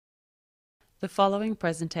The following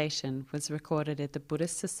presentation was recorded at the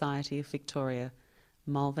Buddhist Society of Victoria,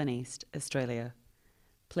 Malvern East, Australia.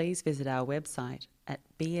 Please visit our website at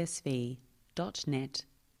bsv.net.au.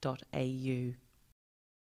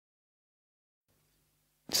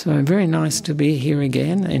 So very nice to be here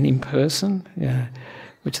again and in person,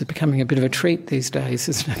 which is becoming a bit of a treat these days,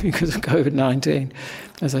 isn't it, because of COVID-19.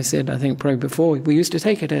 As I said, I think probably before, we used to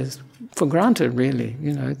take it as for granted, really,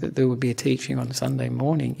 that there would be a teaching on Sunday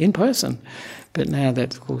morning in person. But now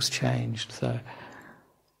that's, of course, changed.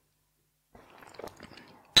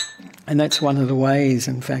 And that's one of the ways,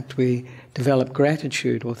 in fact, we develop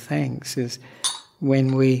gratitude or thanks is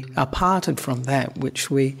when we are parted from that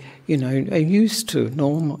which we, are used to,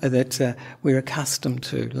 normal, that we're accustomed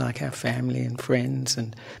to, like our family and friends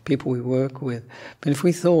and people we work with. But if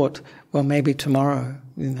we thought, well, maybe tomorrow,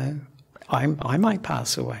 I might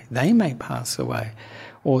pass away, they may pass away,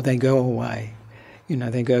 or they go away,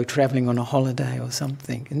 they go travelling on a holiday or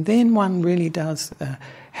something. And then one really does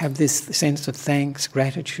have this sense of thanks,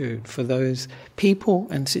 gratitude for those people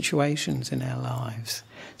and situations in our lives.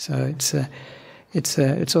 So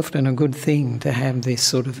it's often a good thing to have these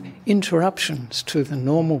sort of interruptions to the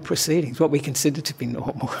normal proceedings, what we consider to be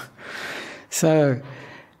normal. So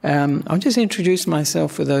I'll just introduce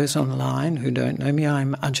myself for those online who don't know me.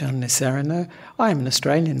 I'm Ajahn Nissarano. I'm an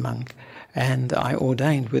Australian monk, and I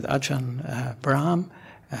ordained with Ajahn Brahm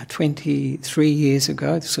 23 years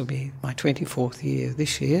ago. This will be my 24th year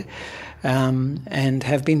this year, and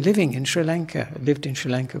have been living in Sri Lanka. I lived in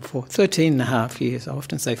Sri Lanka for 13 and a half years. I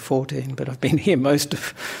often say 14, but I've been here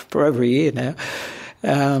for over a year now.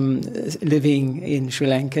 Living in Sri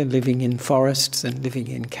Lanka, living in forests and living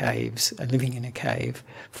in caves, living in a cave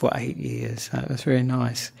for 8 years. It was very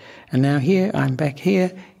nice. And now I'm back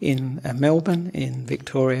here in Melbourne, in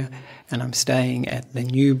Victoria, and I'm staying at the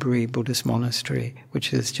Newbury Buddhist Monastery,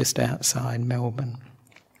 which is just outside Melbourne.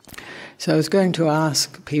 So I was going to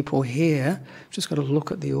ask people here, just got to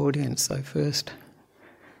look at the audience though first.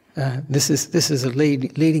 This is a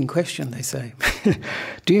leading question, they say.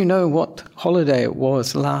 Do you know what holiday it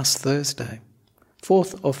was last Thursday?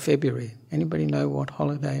 4th of February. Anybody know what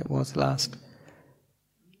holiday it was last?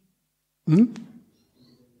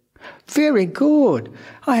 Very good.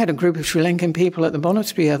 I had a group of Sri Lankan people at the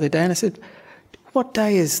monastery the other day, and I said, what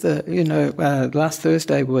day is last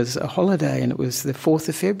Thursday was a holiday, and it was the 4th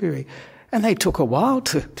of February. And they took a while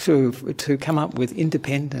to come up with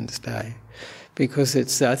Independence Day, because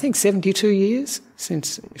it's, I think, 72 years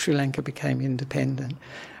since Sri Lanka became independent,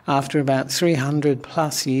 after about 300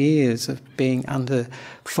 plus years of being under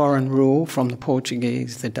foreign rule from the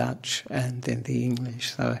Portuguese, the Dutch, and then the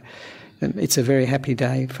English. So it's a very happy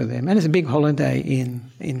day for them. And it's a big holiday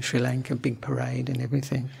in Sri Lanka, big parade and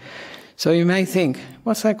everything. So you may think,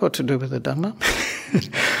 what's that got to do with the Dhamma?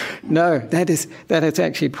 No, that is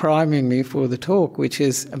actually priming me for the talk, which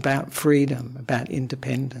is about freedom, about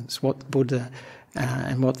independence, what Buddha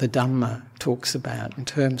and what the Dhamma talks about in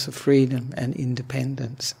terms of freedom and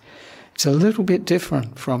independence. It's a little bit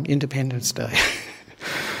different from Independence Day.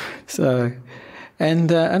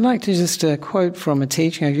 And I'd like to just quote from a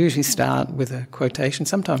teaching. I usually start with a quotation,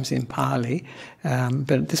 sometimes in Pali,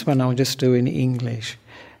 but this one I'll just do in English.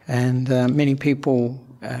 And many people,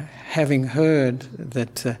 having heard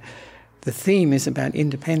that the theme is about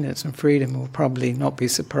independence and freedom, will probably not be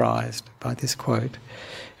surprised by this quote.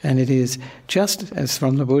 And it is, just as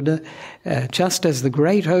from the Buddha, just as the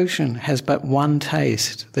great ocean has but one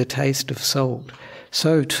taste, the taste of salt,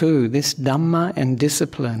 so too this Dhamma and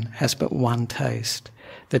discipline has but one taste,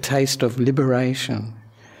 the taste of liberation.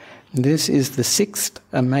 This is the sixth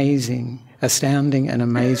astounding and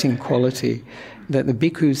amazing quality that the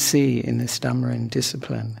bhikkhus see in this Dhamma and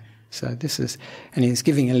discipline. So this is, and he's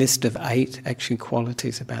giving a list of 8 actually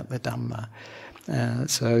qualities about the Dhamma.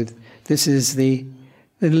 So this is the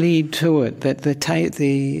lead to it, that the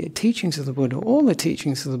teachings of the Buddha, all the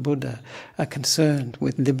teachings of the Buddha are concerned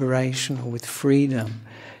with liberation or with freedom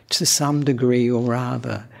to some degree or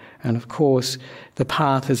other. And of course, the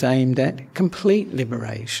path is aimed at complete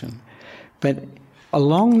liberation. But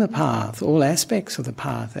along the path, all aspects of the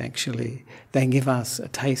path actually, they give us a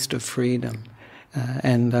taste of freedom.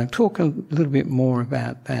 And I'll talk a little bit more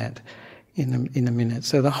about that in a minute.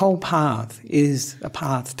 So the whole path is a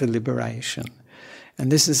path to liberation.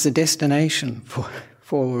 And this is the destination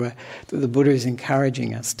for the Buddha is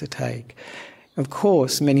encouraging us to take. Of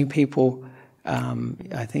course, many people,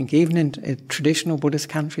 I think even in traditional Buddhist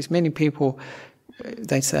countries, many people,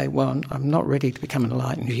 they say, well, I'm not ready to become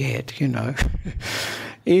enlightened yet,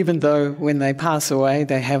 Even though when they pass away,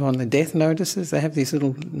 they have on the death notices, they have these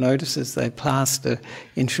little notices they plaster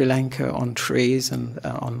in Sri Lanka on trees and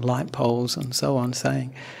on light poles and so on,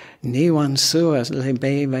 saying, Niwan Sua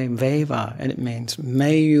Lebeve Veva, and it means,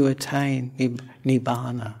 may you attain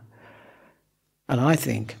Nibbana. And I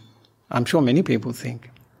think, I'm sure many people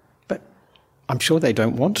think, but I'm sure they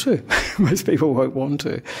don't want to. Most people won't want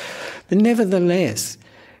to. But nevertheless,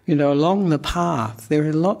 along the path, there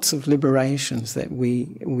are lots of liberations that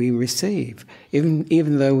we receive,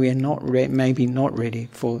 even though we are maybe not ready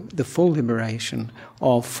for the full liberation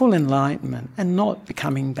of full enlightenment and not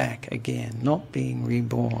coming back again, not being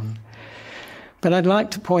reborn. But I'd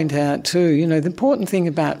like to point out too, the important thing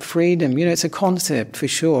about freedom, it's a concept for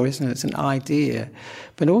sure, isn't it? It's an idea,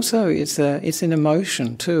 but also it's an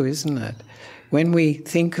emotion too, isn't it? When we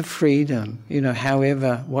think of freedom,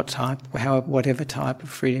 whatever type of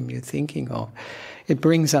freedom you're thinking of, it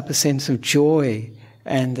brings up a sense of joy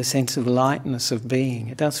and a sense of lightness of being.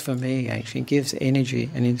 It does for me, actually. It gives energy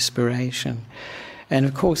and inspiration. And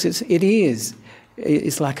of course, it's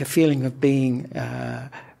like a feeling of being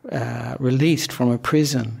released from a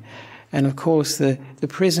prison. And of course, the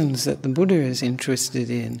prisons that the Buddha is interested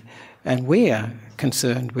in, and we are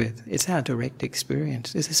concerned with, it's our direct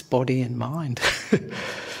experience. It's this body and mind.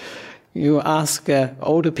 You ask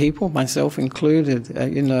older people, myself included,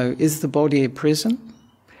 is the body a prison?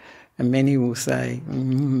 And many will say,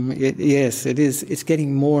 yes, it is. It's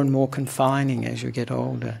getting more and more confining as you get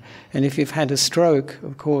older. And if you've had a stroke,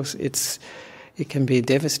 of course, it can be a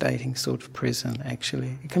devastating sort of prison,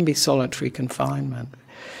 actually. It can be solitary confinement.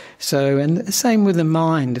 So, and the same with the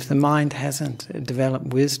mind. If the mind hasn't developed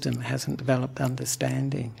wisdom, hasn't developed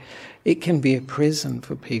understanding, it can be a prison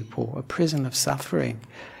for people, a prison of suffering,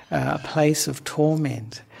 a place of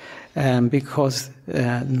torment, because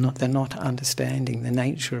they're not understanding the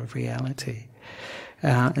nature of reality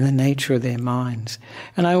and the nature of their minds.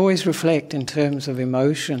 And I always reflect in terms of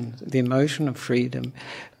emotion, the emotion of freedom,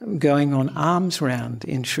 going on alms round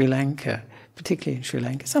in Sri Lanka, particularly in Sri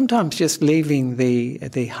Lanka, sometimes just leaving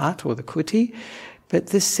the hut or the kuti, but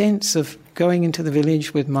this sense of going into the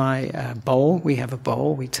village with my bowl, we have a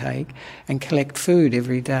bowl we take, and collect food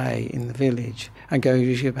every day in the village. I go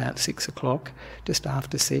usually about 6 o'clock, just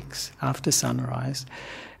after 6, after sunrise,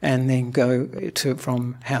 and then go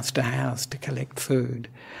from house to house to collect food.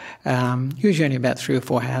 Usually only about 3 or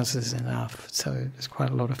 4 houses enough, so there's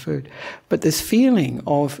quite a lot of food. But this feeling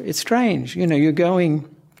of, it's strange,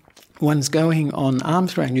 one's going on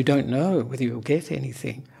alms round, you don't know whether you'll get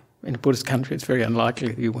anything. In a Buddhist country, it's very unlikely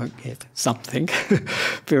that you won't get something.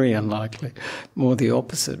 Very unlikely. More the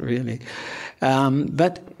opposite, really.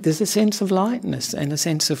 But there's a sense of lightness and a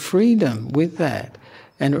sense of freedom with that.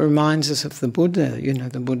 And it reminds us of the Buddha.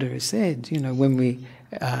 The Buddha has said, when we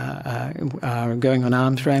are going on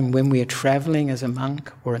alms round, when we are travelling as a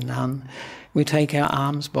monk or a nun, we take our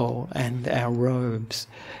alms bowl and our robes,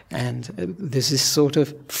 and there's this sort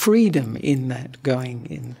of freedom in that,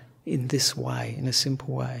 going in this way, in a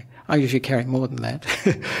simple way. I usually carry more than that,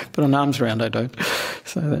 but on alms round I don't,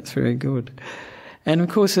 so that's very good. And of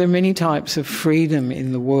course there are many types of freedom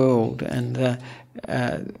in the world, and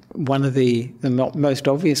one of the most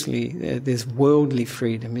obviously, there's worldly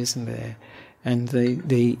freedom, isn't there? And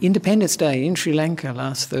the Independence Day in Sri Lanka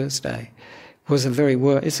last Thursday was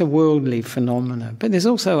it's a worldly phenomenon. But there's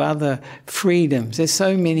also other freedoms. There's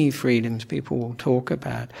so many freedoms people will talk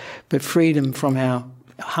about. But freedom from our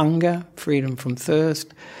hunger, freedom from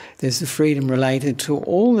thirst. There's the freedom related to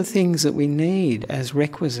all the things that we need as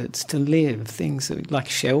requisites to live, things like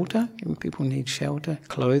shelter. People need shelter,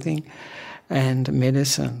 clothing, and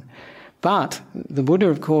medicine. But the Buddha,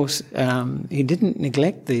 of course, he didn't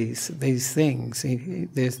neglect these things.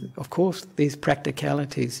 There's, of course, these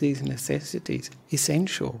practicalities, these necessities,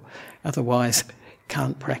 essential. Otherwise,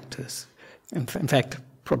 can't practice. In fact,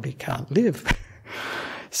 probably can't live.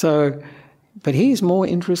 But he's more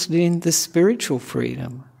interested in the spiritual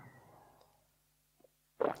freedom,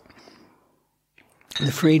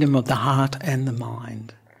 the freedom of the heart and the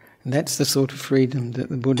mind. And that's the sort of freedom that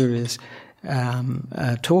the Buddha is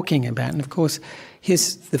talking about. And of course,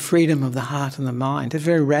 the freedom of the heart and the mind, a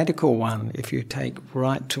very radical one if you take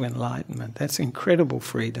right to enlightenment. That's incredible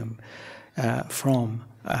freedom from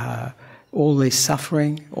all the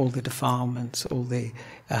suffering, all the defilements, all the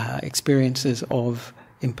experiences of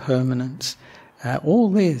impermanence. All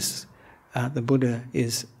this the Buddha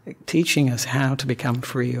is teaching us how to become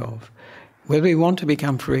free of. Whether we want to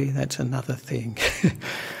become free, that's another thing.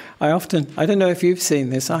 I don't know if you've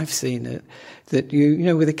seen this, I've seen it, that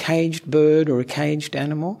with a caged bird or a caged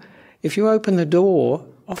animal, if you open the door,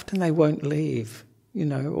 often they won't leave.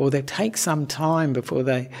 or they take some time before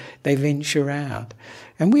they venture out.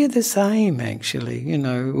 And we're the same, actually.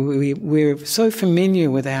 We're so familiar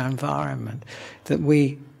with our environment that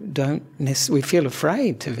we feel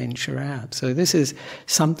afraid to venture out. So this is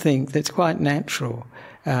something that's quite natural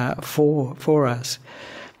for us.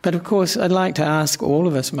 But of course, I'd like to ask all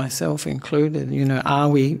of us, myself included, are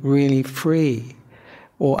we really free,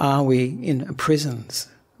 or are we in prisons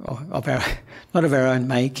of our, not of our own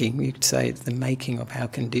making? You could say it's the making of our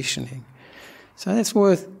conditioning. So that's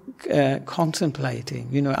worth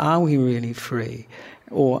contemplating. Are we really free,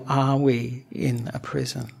 or are we in a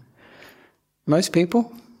prison? Most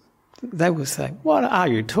people, they will say, "What are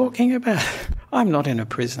you talking about? I'm not in a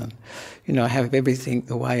prison. I have everything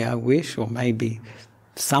the way I wish, or maybe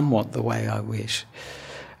somewhat the way I wish."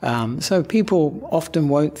 So people often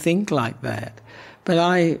won't think like that. But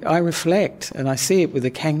I reflect, and I see it with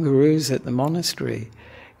the kangaroos at the monastery.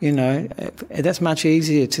 That's much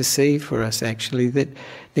easier to see for us, actually, that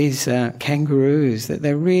these kangaroos, that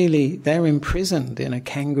they're imprisoned in a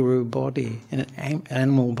kangaroo body, in an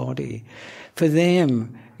animal body. For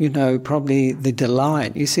them, probably the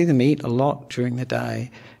delight, you see them eat a lot during the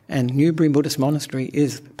day, and Newbury Buddhist Monastery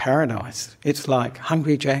is paradise. It's like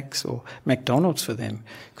Hungry Jack's or McDonald's for them,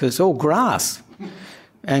 because it's all grass.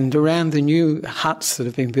 And around the new huts that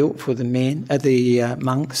have been built for the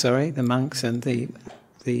monks and the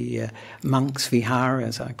monks' vihara,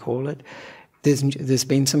 as I call it, there's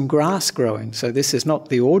been some grass growing. So this is not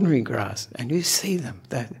the ordinary grass. And you see them,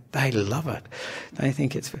 they love it. They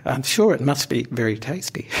think I'm sure it must be very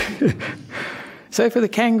tasty. So for the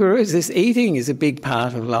kangaroos, this eating is a big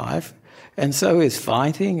part of life. And so is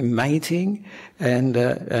fighting and mating, and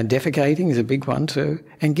defecating is a big one too,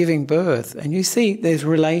 and giving birth. And you see there's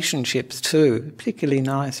relationships too, particularly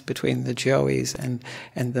nice between the joeys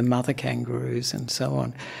and the mother kangaroos and so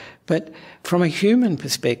on. But from a human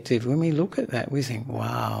perspective, when we look at that, we think,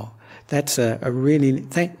 wow, that's a really...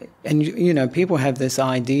 And, people have this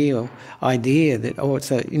idea that,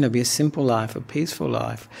 it's be a simple life, a peaceful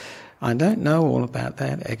life. I don't know all about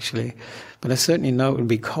that, actually, but I certainly know it would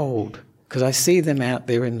be cold. Because I see them out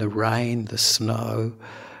there in the rain, the snow,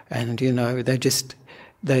 and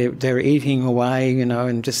they're eating away,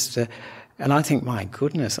 and just, and I think, my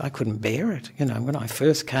goodness, I couldn't bear it. When I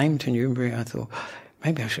first came to Newbury, I thought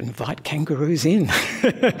maybe I should invite kangaroos in,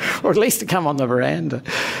 or at least to come on the veranda.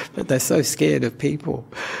 But they're so scared of people.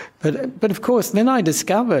 But of course, then I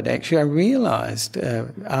discovered, actually, I realised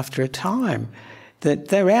after a time, that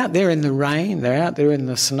they're out there in the rain, they're out there in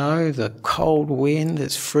the snow, the cold wind,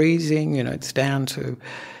 it's freezing, it's down to,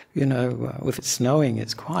 if it's snowing,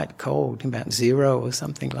 it's quite cold, about 0 or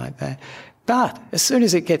something like that. But as soon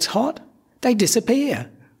as it gets hot, they disappear.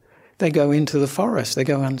 They go into the forest, they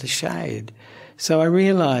go under shade. So I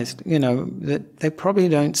realised, that they probably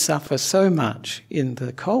don't suffer so much in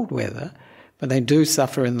the cold weather, but they do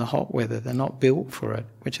suffer in the hot weather. They're not built for it,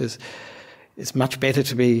 which is... It's much better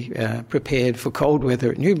to be prepared for cold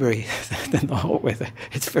weather at Newbury than the hot weather.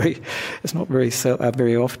 It's not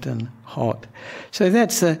very often hot. So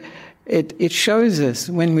that's it shows us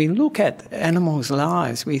when we look at animals'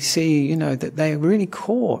 lives, we see that they are really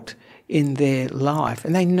caught in their life,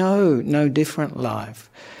 and they know no different life.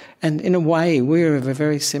 And in a way, we're of a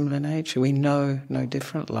very similar nature. We know no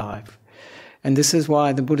different life, and this is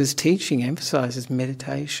why the Buddha's teaching emphasises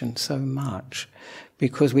meditation so much.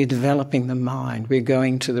 Because we're developing the mind, we're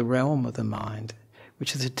going to the realm of the mind,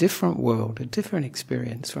 which is a different world, a different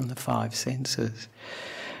experience from the 5 senses.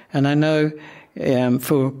 And I know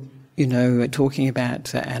for, talking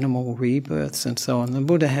about animal rebirths and so on, the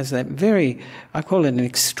Buddha has that I call it an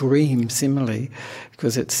extreme simile,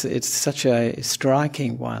 because it's such a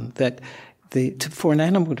striking one, that for an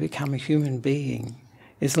animal to become a human being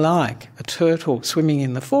is like a turtle swimming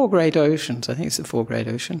in the 4 great oceans, I think it's the 4 great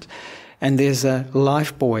oceans, and there's a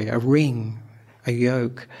life buoy, a ring, a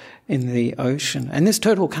yoke in the ocean. And this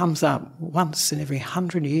turtle comes up once in every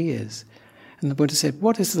 100 years. And the Buddha said,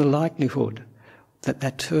 what is the likelihood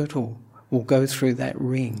that turtle will go through that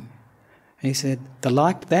ring? And he said,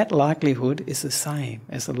 that likelihood is the same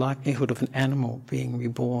as the likelihood of an animal being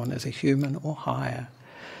reborn as a human or higher.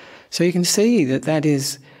 So you can see that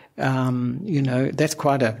is, that's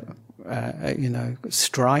quite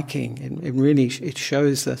striking. It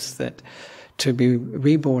shows us that to be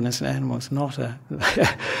reborn as an animal is not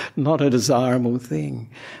a desirable thing.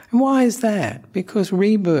 And why is that? Because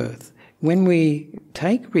rebirth, when we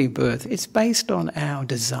take rebirth, it's based on our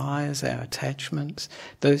desires, our attachments,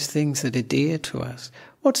 those things that are dear to us.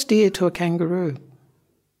 What's dear to a kangaroo?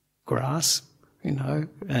 Grass,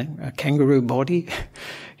 a kangaroo body,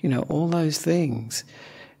 all those things.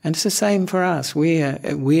 And it's the same for us. We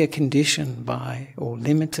are conditioned by or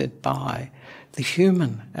limited by the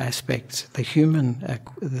human aspects, the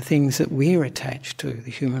things that we're attached to, the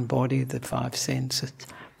human body, the five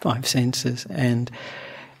senses, and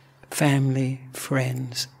family,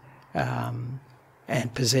 friends,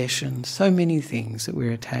 and possessions, so many things that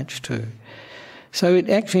we're attached to. So it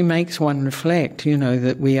actually makes one reflect,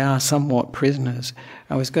 that we are somewhat prisoners.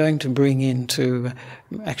 I was going to bring into,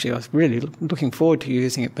 actually I was really looking forward to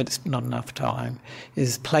using it, but it's not enough time,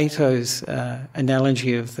 is Plato's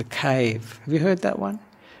analogy of the cave. Have you heard that one?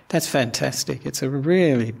 That's fantastic. It's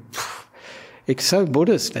it's so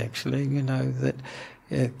Buddhist actually,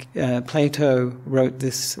 that Plato wrote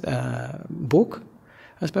this book,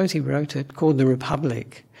 I suppose he wrote it, called The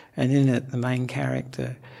Republic, and in it the main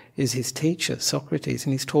character is his teacher, Socrates,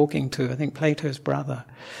 and he's talking to, I think, Plato's brother.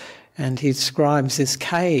 And he describes this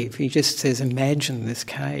cave. He just says, imagine this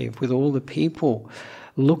cave with all the people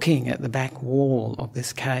looking at the back wall of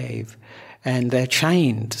this cave. And they're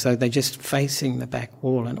chained, so they're just facing the back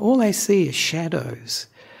wall. And all they see is shadows.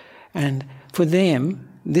 And for them,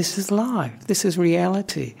 this is life, this is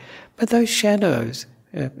reality. But those shadows,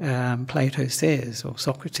 Plato says, or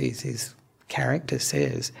Socrates, his character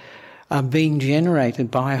says, are being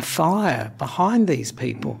generated by a fire behind these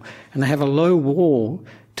people. And they have a low wall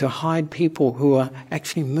to hide people who are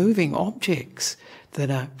actually moving objects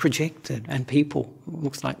that are projected, and people,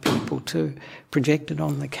 looks like people too, projected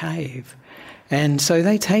on the cave. And so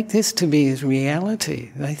they take this to be as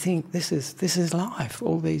reality. They think this is life,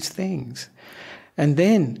 all these things. And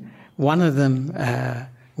then one of them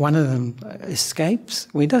escapes.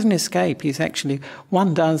 Well, he doesn't escape.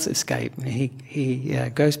 One does escape. And he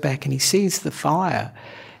goes back and he sees the fire,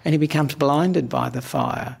 and he becomes blinded by the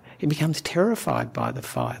fire. He becomes terrified by the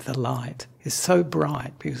fire. The light is so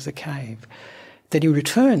bright because of the cave that he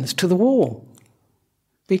returns to the wall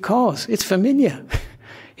because it's familiar.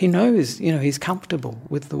 He knows, he's comfortable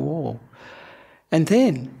with the wall. And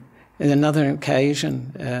then, on another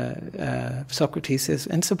occasion, Socrates says,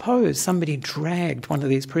 and suppose somebody dragged one of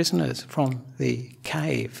these prisoners from the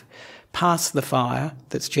cave past the fire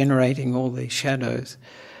that's generating all these shadows,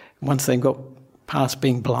 once they got past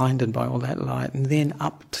being blinded by all that light, and then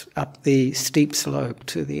up the steep slope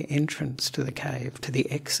to the entrance to the cave, to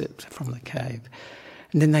the exit from the cave.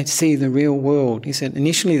 And then they'd see the real world. He said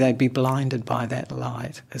initially they'd be blinded by that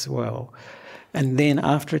light as well. And then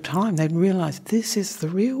after a time they'd realise this is the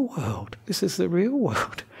real world. This is the real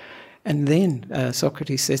world. And then,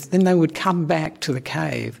 Socrates says, then they would come back to the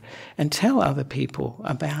cave and tell other people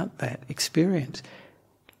about that experience.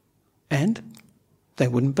 And they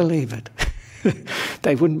wouldn't believe it.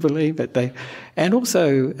 They wouldn't believe it. And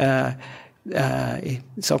also,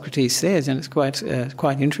 Socrates says, and it's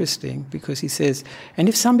quite interesting, because he says, and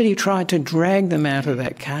if somebody tried to drag them out of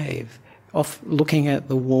that cave, off looking at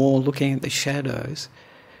the wall, looking at the shadows,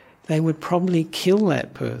 they would probably kill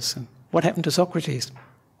that person. What happened to Socrates?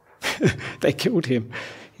 They killed him.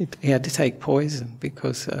 He had to take poison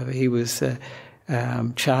because he was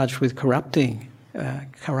charged with corrupting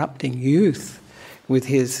youth with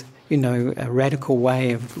his, a radical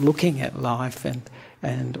way of looking at life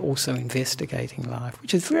and also investigating life,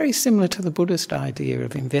 which is very similar to the Buddhist idea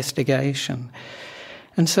of investigation.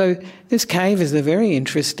 And so this cave is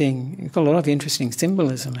it's got a lot of interesting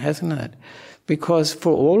symbolism, hasn't it? Because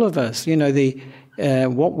for all of us,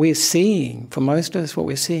 what we're seeing, for most of us, what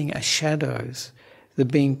we're seeing are shadows. They're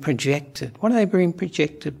being projected. What are they being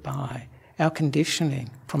projected by? Our conditioning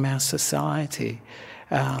from our society,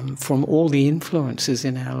 from all the influences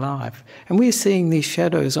in our life. And we're seeing these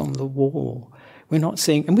shadows on the wall. We're not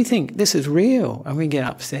seeing, and we think this is real, and we get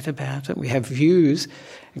upset about it. We have views.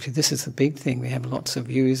 Actually, this is the big thing. We have lots of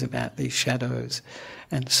views about these shadows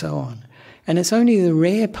and so on. And it's only the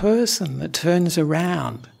rare person that turns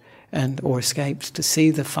around or escapes to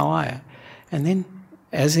see the fire. And then,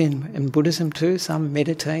 as in Buddhism too, some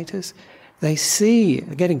meditators, they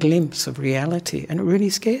get a glimpse of reality, and it really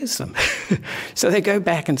scares them. So they go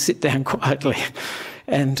back and sit down quietly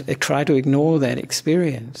and try to ignore that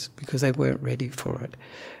experience because they weren't ready for it.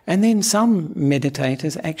 And then some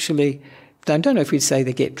meditators actually, I don't know if we'd say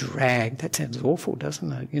they get dragged. That sounds awful,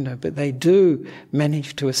 doesn't it? But they do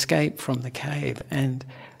manage to escape from the cave, and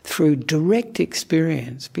through direct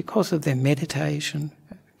experience, because of their meditation,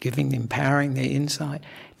 empowering their insight,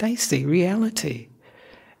 they see reality.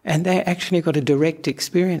 And they actually got a direct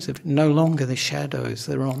experience of no longer the shadows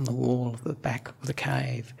that are on the wall of the back of the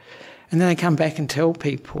cave. And then they come back and tell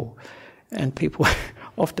people, and people,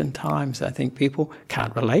 oftentimes I think people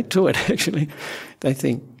can't relate to it actually. They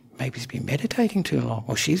think, maybe he's been meditating too long,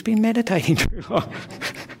 or she's been meditating too long.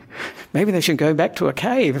 maybe they should go back to a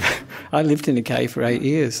cave. I lived in a cave for 8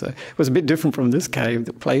 years, so it was a bit different from this cave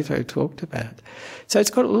that Plato talked about. So it's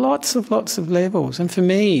got lots of levels. And for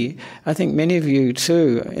me, I think many of you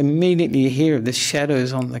too, immediately you hear of the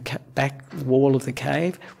shadows on the back wall of the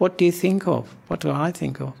cave. What do you think of? What do I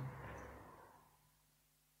think of?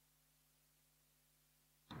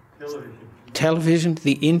 Television,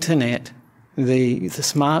 the internet, the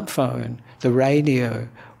smartphone, the radio,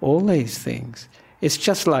 all these things. It's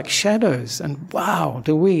just like shadows. And wow,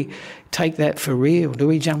 do we take that for real? Do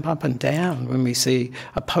we jump up and down when we see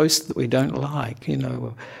a post that we don't like? You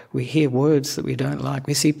know, we hear words that we don't like.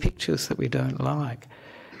 We see pictures that we don't like.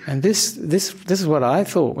 And this is what I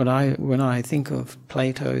thought when I think of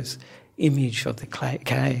Plato's image of the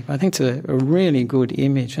cave. I think it's a really good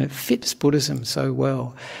image, and it fits Buddhism so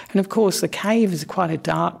well. And of course, the cave is quite a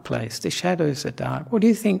dark place. The shadows are dark. What do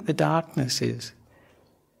you think the darkness is?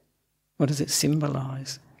 What does it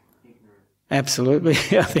symbolise? Absolutely,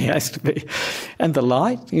 I think it has to be. And the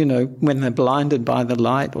light, you know, when they're blinded by the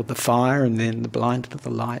light or the fire and then they're blinded by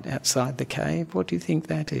the light outside the cave, what do you think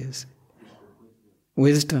that is?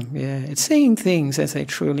 Wisdom, yeah. It's seeing things as they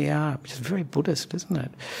truly are, which is very Buddhist, isn't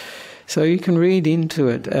it? So you can read into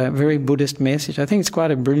it a very Buddhist message. I think it's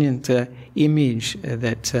quite a brilliant image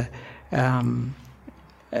that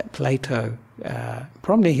Plato,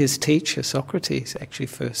 probably his teacher Socrates, actually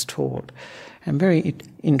first taught, and very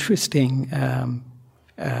interesting,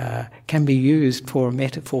 can be used for a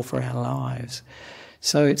metaphor for our lives.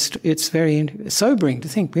 So it's very sobering to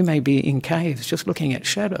think we may be in caves just looking at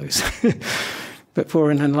shadows. But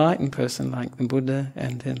for an enlightened person like the Buddha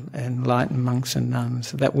and enlightened monks and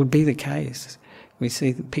nuns, that would be the case. We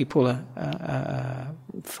see that people are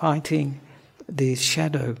fighting these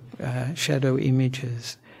shadow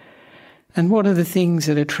images. And what are the things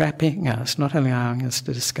that are trapping us, not allowing us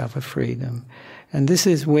to discover freedom? And this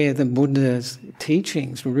is where the Buddha's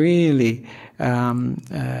teachings really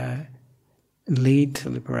lead to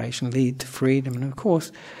liberation, lead to freedom. And of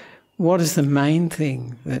course, what is the main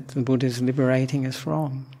thing that the Buddha is liberating us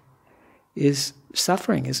from? Is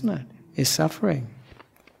suffering, isn't it? Is suffering.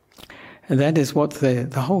 And that is what the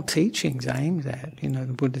whole teaching's aimed at. You know,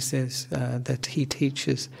 the Buddha says that he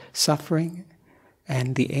teaches suffering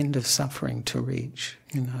and the end of suffering to reach.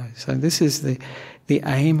 You know, so this is the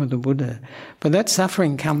aim of the Buddha. But that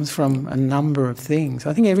suffering comes from a number of things.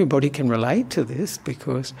 I think everybody can relate to this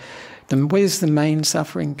because where's the main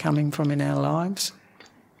suffering coming from in our lives?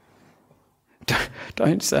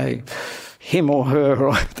 Don't say him or her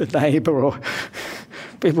or the neighbour, or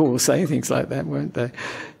people will say things like that, won't they?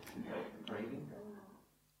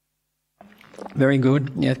 Very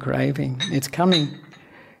good. Yeah, craving. It's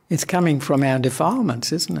coming from our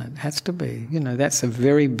defilements, isn't it? It has to be. You know, that's a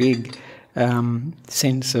very big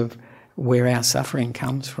sense of where our suffering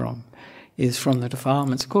comes from, is from the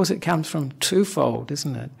defilements. Of course, it comes from twofold,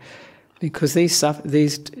 isn't it? Because these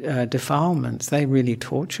defilements, they really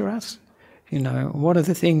torture us. You know, what are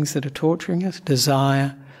the things that are torturing us?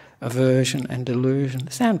 Desire, aversion and delusion.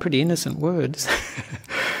 They sound pretty innocent words,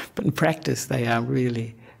 but in practice they are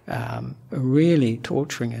really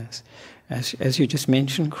torturing us. As you just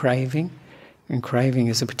mentioned, craving. And craving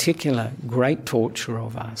is a particular great torture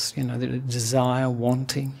of us. You know, the desire,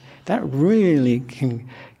 wanting. That really can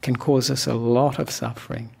cause us a lot of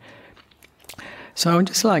suffering. So I'd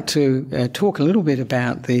just like to talk a little bit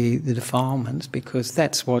about the defilements, because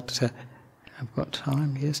that's what... I've got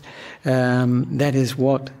time, yes. That is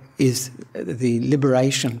what is the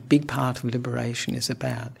liberation, big part of liberation is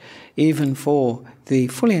about. Even for the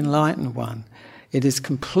fully enlightened one, it is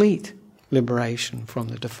complete liberation from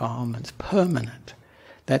the defilements, permanent.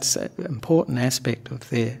 That's an important aspect of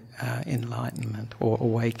their enlightenment or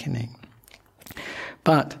awakening.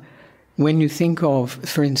 But when you think of,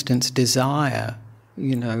 for instance, desire,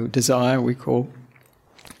 you know, desire we call...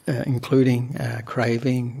 including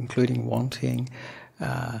craving, including wanting,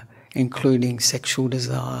 including sexual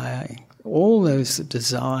desire, all those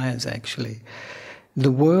desires actually.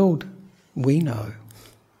 The world we know,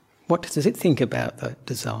 what does it think about that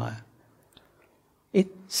desire? It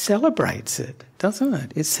celebrates it, doesn't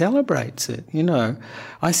it? It celebrates it, you know.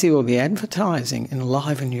 I see all the advertising,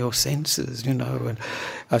 enliven your senses, you know, and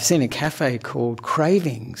I've seen a cafe called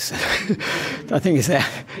Cravings. I think it's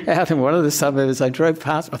out in one of the suburbs. I drove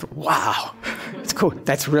past, I thought, wow, it's cool,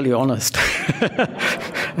 that's really honest.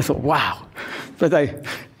 I thought, wow. But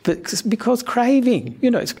because craving, you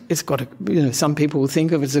know, it's got a, you know, some people will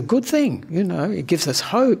think of it as a good thing, you know. It gives us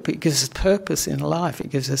hope, it gives us purpose in life, it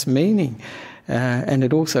gives us meaning. And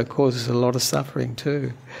it also causes a lot of suffering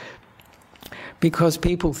too. Because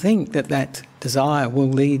people think that desire will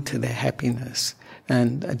lead to their happiness.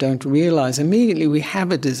 and don't realise immediately we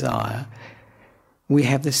have a desire, we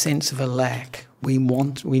have the sense of a lack. We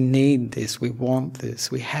need this, we want this,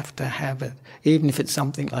 we have to have it. Even if it's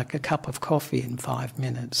something like a cup of coffee in 5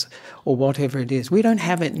 minutes or whatever it is. We don't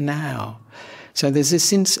have it now. So there's this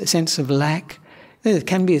sense of lack. There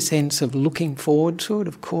can be a sense of looking forward to it,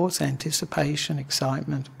 of course, anticipation,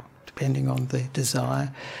 excitement, depending on the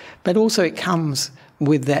desire. But also it comes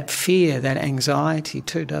with that fear, that anxiety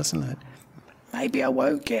too, doesn't it? Maybe I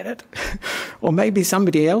won't get it. Or maybe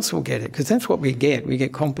somebody else will get it, because that's what we get. We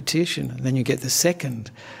get competition, and then you get the second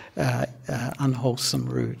unwholesome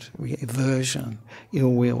route, aversion,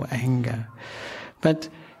 ill will, anger. But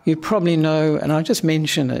you probably know, and I'll just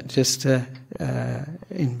mention it just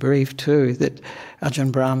in brief too, that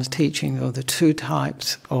Ajahn Brahm's teaching of the 2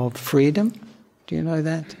 types of freedom. Do you know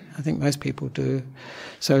that? I think most people do.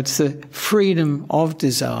 So it's the freedom of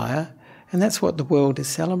desire, and that's what the world is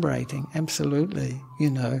celebrating, absolutely.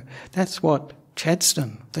 That's what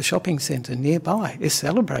Chadstone, the shopping centre nearby, is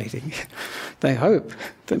celebrating. They hope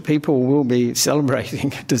that people will be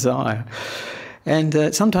celebrating desire.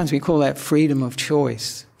 And sometimes we call that freedom of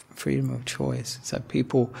choice. Freedom of choice. So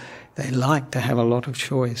people, they like to have a lot of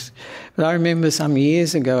choice. But I remember some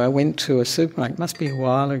years ago, I went to a supermarket, must be a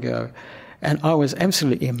while ago, and I was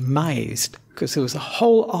absolutely amazed because there was a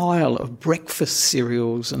whole aisle of breakfast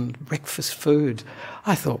cereals and breakfast food.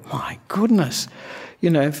 I thought, my goodness,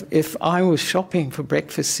 if I was shopping for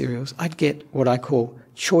breakfast cereals, I'd get what I call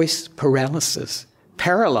choice paralysis,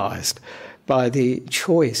 paralysed by the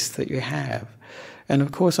choice that you have. And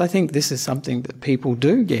of course, I think this is something that people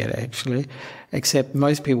do get, actually, except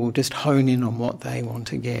most people just hone in on what they want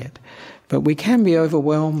to get. But we can be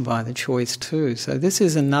overwhelmed by the choice too. So this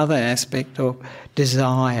is another aspect of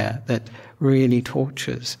desire that really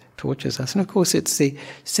tortures us. And of course, it's the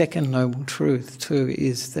second noble truth too,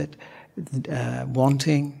 is that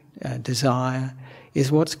wanting, desire,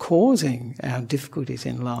 is what's causing our difficulties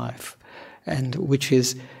in life, and which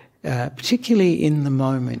is particularly in the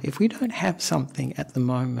moment. If we don't have something at the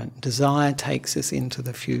moment, desire takes us into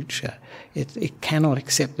the future. It cannot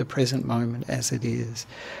accept the present moment as it is.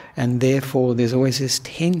 And therefore there's always this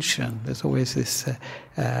tension, there's always this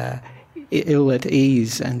ill at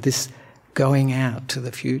ease and this going out to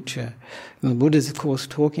the future. And the Buddha's, of course,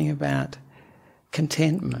 talking about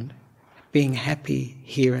contentment, being happy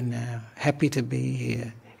here and now, happy to be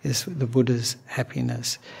here, is the Buddha's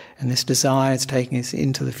happiness. And this desire is taking us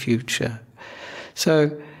into the future.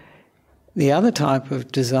 So the other type of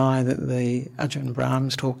desire that the Ajahn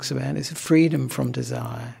Brahms talks about is freedom from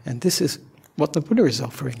desire. And this is what the Buddha is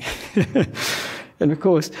offering. And of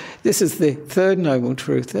course, this is the third noble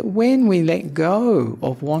truth, that when we let go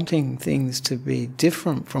of wanting things to be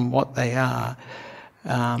different from what they are,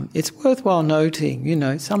 it's worthwhile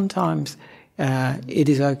noting, sometimes it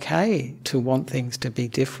is okay to want things to be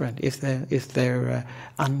different if they're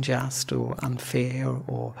unjust or unfair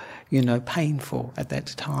or painful at that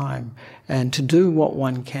time, and to do what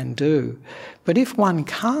one can do. But if one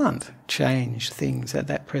can't change things at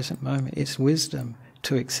that present moment, it's wisdom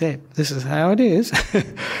to accept this is how it is,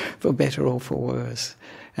 for better or for worse.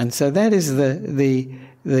 And so that is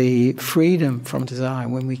the freedom from desire,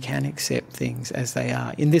 when we can accept things as they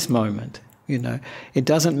are in this moment. It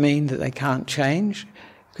doesn't mean that they can't change,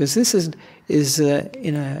 because this is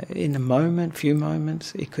in a moment, few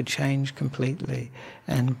moments, it could change completely,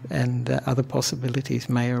 and other possibilities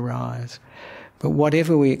may arise. But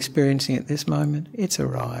whatever we're experiencing at this moment, it's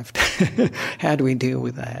arrived. How do we deal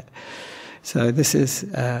with that? So this is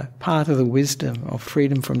part of the wisdom of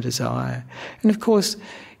freedom from desire. And of course,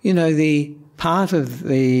 the part of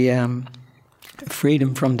the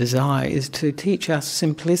freedom from desire is to teach us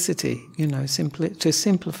simplicity, to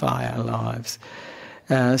simplify our lives,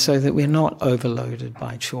 so that we're not overloaded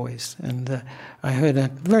by choice. And I heard a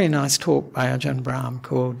very nice talk by Ajahn Brahm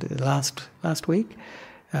called last week,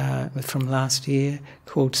 from last year,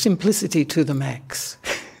 called Simplicity to the Max.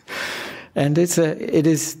 And it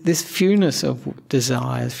is this fewness of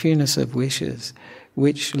desires, fewness of wishes,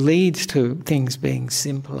 which leads to things being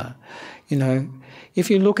simpler. If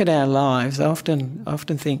you look at our lives, I often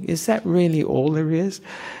think, is that really all there is?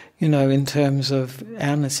 In terms of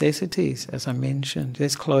our necessities, as I mentioned,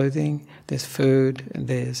 there's clothing, there's food,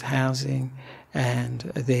 there's housing, and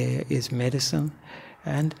there is medicine,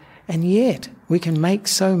 and yet we can make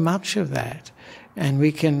so much of that. And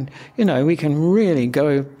we can really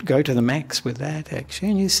go to the max with that,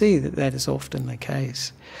 actually. And you see that is often the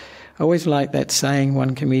case. I always like that saying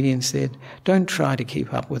one comedian said, don't try to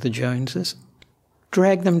keep up with the Joneses.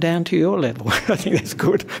 drag them down to your level. I think that's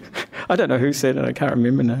good. I don't know who said it. I can't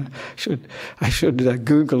remember now. I should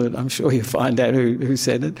Google it. I'm sure you'll find out who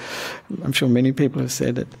said it. I'm sure many people have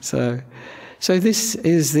said it. So this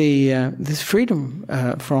is this freedom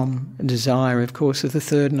from desire, of course, is the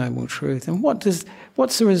third noble truth. And what's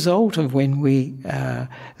the result of when we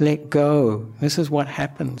let go? This is what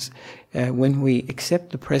happens when we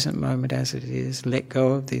accept the present moment as it is, let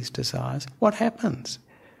go of these desires. What happens?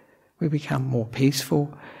 We become more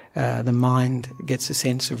peaceful. The mind gets a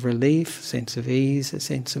sense of relief, a sense of ease, a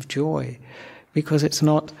sense of joy, because it's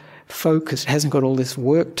not focused, hasn't got all this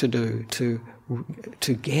work to do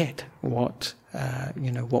to get what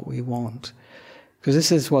we want. Because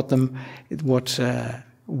this is what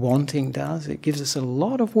wanting does. It gives us a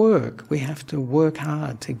lot of work. We have to work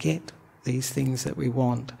hard to get these things that we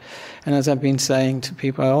want. And as I've been saying to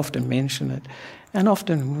people, I often mention it, and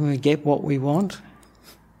often when we get what we want,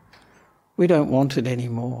 we don't want it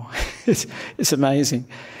anymore. It's amazing.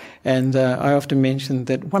 And I often mention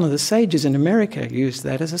that one of the sages in America used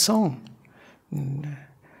that as a song. And,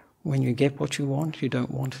 when you get what you want, you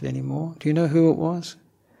don't want it anymore. Do you know who it was?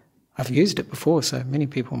 I've used it before, so many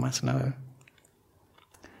people must know.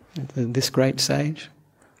 This great sage,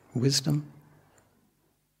 wisdom,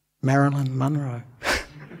 Marilyn Monroe.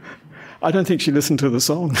 I don't think she listened to the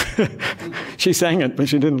song. She sang it, but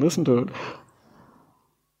she didn't listen to it.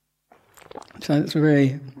 So it's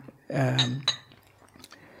very...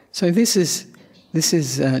 so this is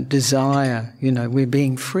desire, we're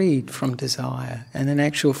being freed from desire. And in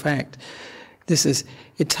actual fact,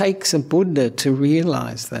 it takes a Buddha to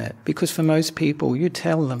realise that, because for most people, you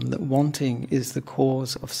tell them that wanting is the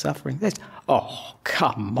cause of suffering. Oh,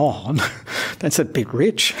 come on, that's a bit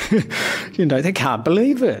rich. They can't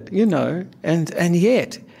believe it, and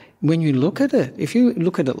yet, when you look at it, if you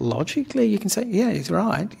look at it logically, you can say, yeah, he's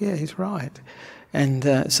right.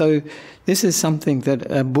 And so this is something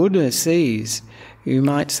that a Buddha sees. You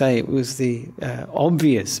might say it was the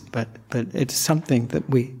obvious, but it's something that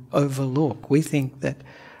we overlook. We think that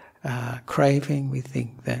craving, we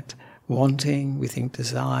think that wanting, we think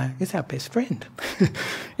desire is our best friend.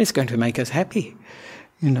 It's going to make us happy,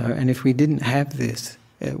 and if we didn't have this,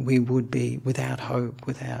 we would be without hope,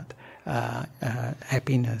 without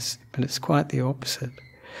happiness. But it's quite the opposite.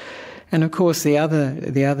 And of course, the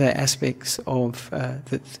other aspects of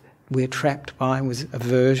that we're trapped by was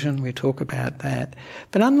aversion. We talk about that.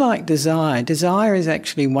 But unlike desire is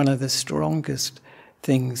actually one of the strongest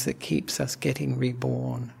things that keeps us getting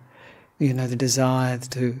reborn. The desire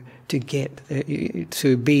to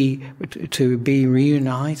be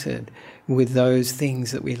reunited with those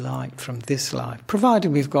things that we liked from this life,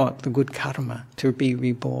 provided we've got the good karma to be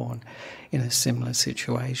reborn in a similar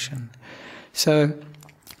situation. So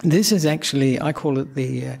this is actually, I call it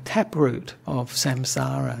the taproot of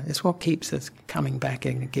samsara. It's what keeps us coming back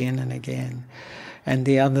again and again. And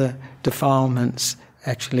the other defilements,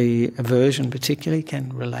 actually aversion particularly,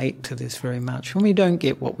 can relate to this very much. When we don't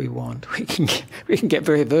get what we want, we can get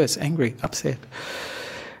very averse, angry, upset.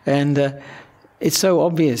 And it's so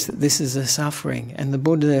obvious that this is a suffering, and the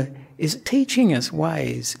Buddha is teaching us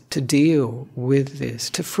ways to deal with this,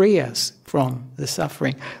 to free us from the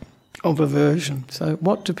suffering of aversion. So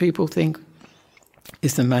what do people think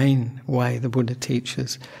is the main way the Buddha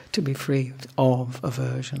teaches to be free of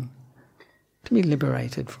aversion, to be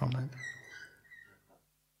liberated from it?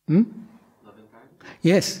 Loving kindness?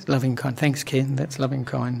 Yes, loving kindness. Thanks, Ken. That's loving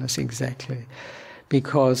kindness, exactly.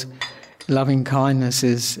 Because loving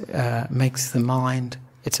kindness makes the mind,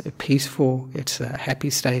 it's a peaceful, it's a happy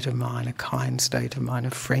state of mind, a kind state of mind,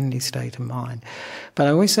 a friendly state of mind. But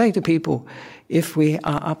I always say to people, if we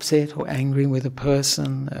are upset or angry with a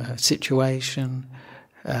person, a situation,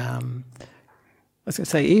 I was going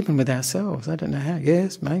to say even with ourselves, I don't know how,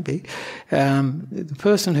 yes, maybe, the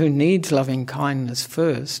person who needs loving kindness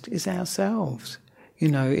first is ourselves.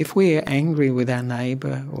 If we are angry with our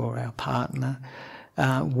neighbour or our partner,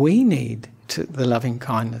 we need the loving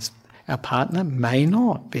kindness. Our partner may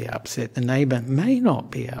not be upset, the neighbour may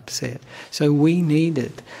not be upset, so we need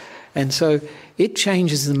it. And so it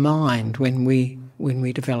changes the mind when we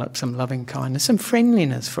develop some loving kindness, some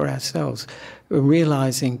friendliness for ourselves,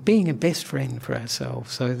 realising being a best friend for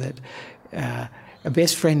ourselves, so that a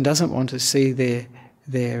best friend doesn't want to see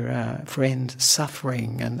their friend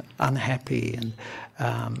suffering and unhappy and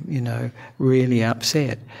really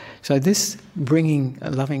upset. So this bringing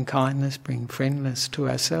loving kindness, bringing friendliness to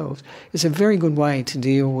ourselves is a very good way to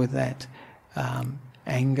deal with that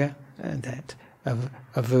anger and that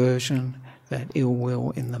aversion, that ill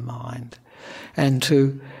will in the mind. And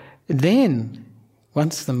to then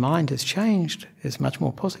once the mind has changed, is much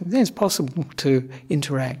more positive. Then it's possible to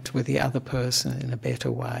interact with the other person in a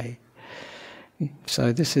better way.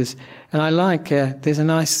 So this is, and I like, there's a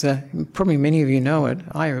nice, probably many of you know it,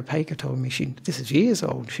 Ira Paker told me, this is years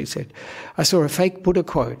old, she said, I saw a fake Buddha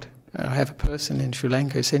quote. I have a person in Sri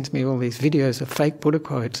Lanka who sends me all these videos of fake Buddha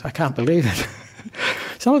quotes. I can't believe it.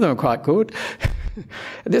 Some of them are quite good.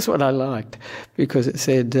 This one I liked, because it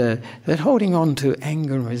said that holding on to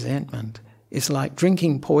anger and resentment is like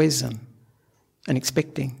drinking poison and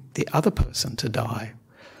expecting the other person to die.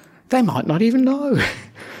 They might not even know.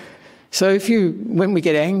 So when we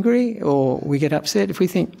get angry or we get upset, if we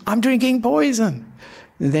think, I'm drinking poison,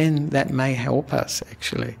 then that may help us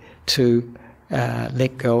actually to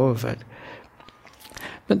let go of it.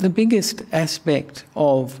 But the biggest aspect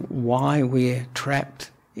of why we're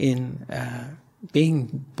trapped in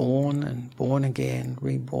being born and born again,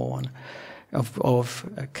 reborn, of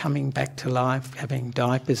coming back to life, having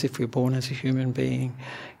diapers if we're born as a human being,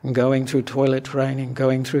 and going through toilet training,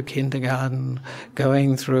 going through kindergarten,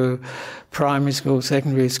 going through primary school,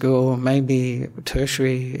 secondary school, maybe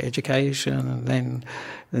tertiary education, and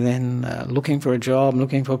then looking for a job,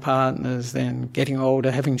 looking for partners, then getting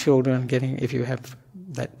older, having children, if you have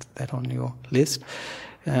that on your list,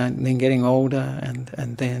 and then getting older, and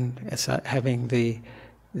then having the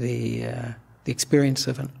experience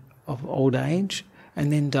of old age,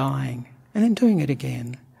 and then dying, and then doing it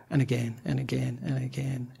again and again and again and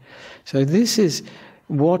again. So this is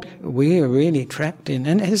what we're really trapped in.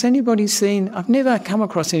 And has anybody seen, I've never come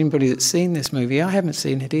across anybody that's seen this movie, I haven't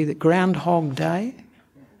seen it either, Groundhog Day.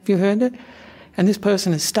 Have you heard it? And this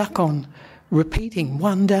person is stuck on repeating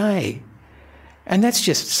one day. And that's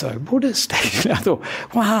just so Buddhist. I thought,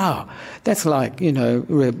 wow, that's like,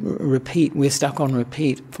 repeat. We're stuck on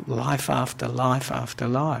repeat, life after life after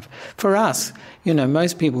life. For us,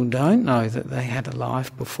 most people don't know that they had a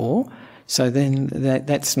life before, so then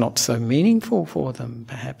that's not so meaningful for them.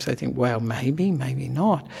 Perhaps they think, well, maybe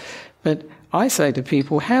not. But I say to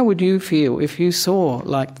people, how would you feel if you saw,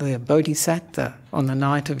 like the Bodhisattva on the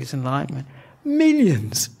night of his enlightenment,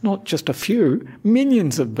 millions, not just a few,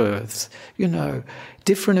 millions of births,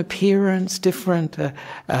 different appearance, different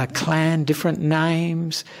clan, different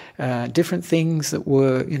names, different things that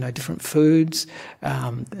were, different foods,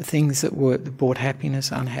 things that brought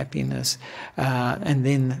happiness, unhappiness, and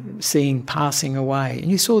then seeing passing away.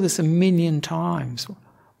 And you saw this a million times,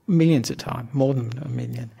 millions of times, more than a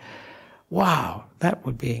million. Wow, that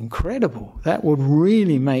would be incredible. That would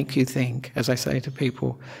really make you think, as I say to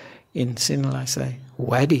people, in Sinhala I say,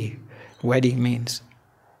 wadi. Wadi means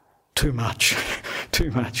too much,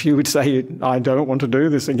 too much. You would say, I don't want to do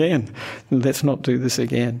this again. Let's not do this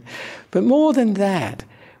again. But more than that,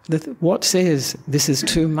 what says this is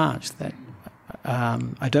too much, that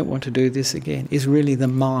I don't want to do this again, is really the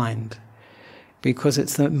mind. Because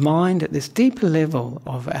it's the mind at this deeper level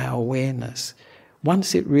of our awareness.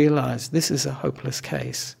 Once it realises this is a hopeless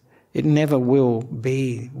case, it never will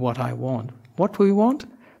be what I want. What do we want?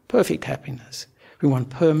 Perfect happiness. We want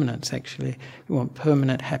permanence, actually. We want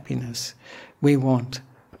permanent happiness. We want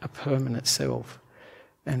a permanent self.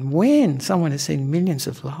 And when someone has seen millions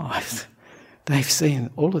of lives, they've seen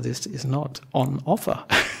all of this is not on offer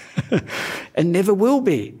and never will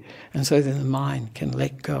be. And so then the mind can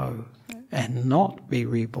let go and not be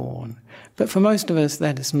reborn. But for most of us,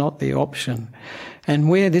 that is not the option. And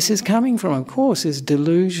where this is coming from, of course, is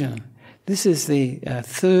delusion. This is the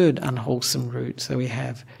third unwholesome root. So we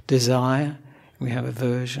have desire, we have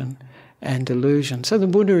aversion, and delusion. So the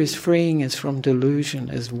Buddha is freeing us from delusion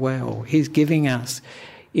as well. He's giving us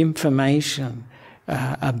information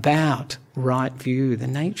about right view, the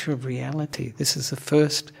nature of reality. This is the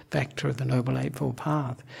first factor of the Noble Eightfold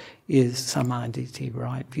Path, is samadhi,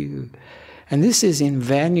 right view. And this is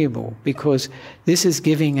invaluable because this is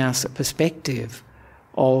giving us a perspective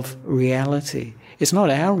of reality. It's not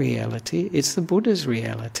our reality, it's the Buddha's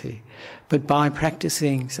reality. But by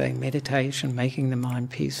practicing, say, meditation, making the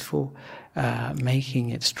mind peaceful, making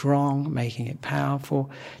it strong, making it powerful,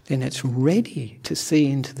 then it's ready to see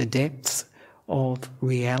into the depths of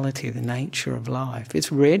reality, the nature of life.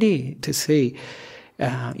 It's ready to see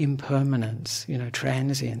impermanence,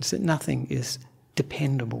 transience, that nothing is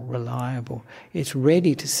dependable, reliable. It's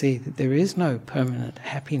ready to see that there is no permanent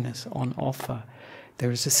happiness on offer.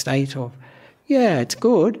 There is a state of, yeah, it's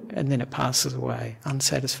good, and then it passes away.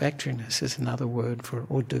 Unsatisfactoriness is another word for,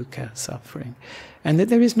 or dukkha, suffering. And that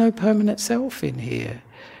there is no permanent self in here.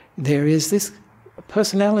 There is this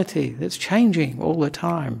personality that's changing all the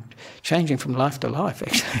time, changing from life to life,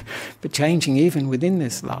 actually, but changing even within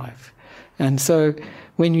this life. And so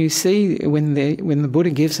when you see, when the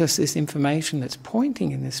Buddha gives us this information that's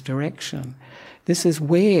pointing in this direction, this is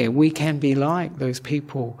where we can be like those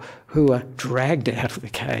people who are dragged out of the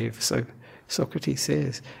cave, so Socrates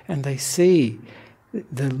says, and they see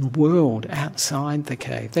the world outside the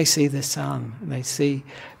cave. They see the sun, they see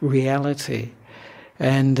reality.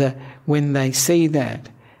 And when they see that,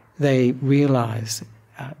 they realise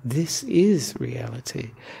this is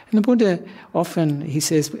reality. And the Buddha often, he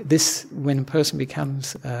says, this, when a person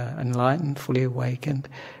becomes enlightened, fully awakened,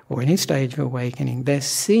 or any stage of awakening, they're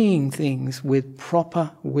seeing things with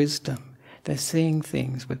proper wisdom. They're seeing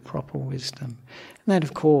things with proper wisdom. And that,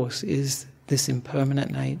 of course, is this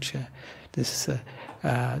impermanent nature, this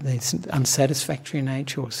unsatisfactory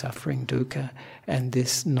nature or suffering, dukkha, and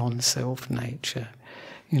this non-self nature.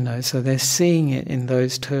 So they're seeing it in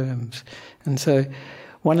those terms. And so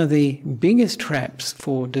one of the biggest traps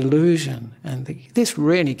for delusion, and this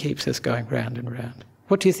really keeps us going round and round.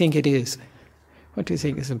 What do you think it is? What do you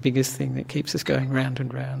think is the biggest thing that keeps us going round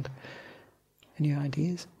and round? Any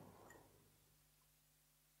ideas?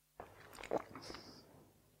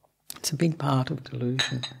 It's a big part of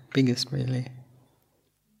delusion, biggest really.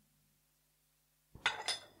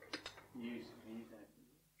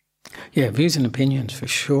 Yeah, views and opinions for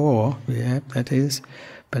sure, yeah, that is.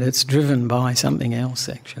 But it's driven by something else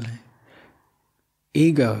actually.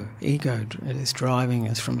 Ego is driving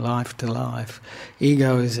us from life to life.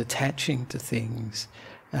 Ego is attaching to things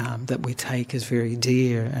that we take as very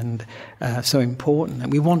dear and so important that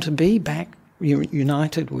we want to be back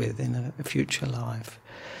united with in a future life.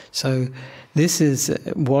 So this is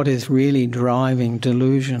what is really driving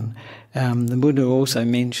delusion. The Buddha also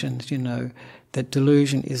mentioned, that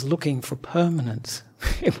delusion is looking for permanence.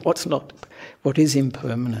 What is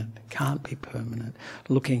impermanent can't be permanent.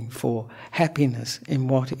 Looking for happiness in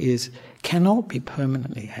what cannot be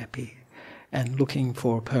permanently happy, and looking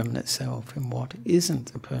for a permanent self in what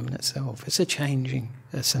isn't a permanent self. It's a changing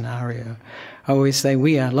scenario. I always say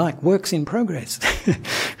we are like works in progress.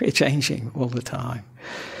 We're changing all the time.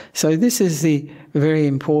 So this is the very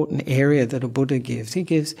important area that a Buddha gives. He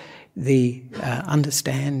gives the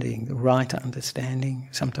understanding, the right understanding,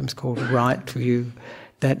 sometimes called right view,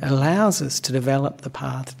 that allows us to develop the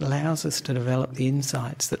path, allows us to develop the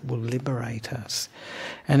insights that will liberate us.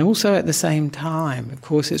 And also at the same time, of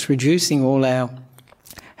course, it's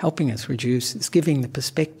helping us reduce, it's giving the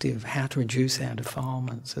perspective how to reduce our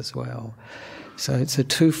defilements as well. So it's a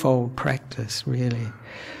twofold practice, really.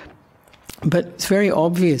 But it's very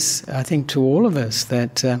obvious, I think, to all of us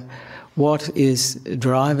that what is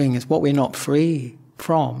driving us, what we're not free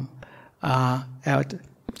from, are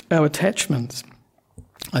our attachments.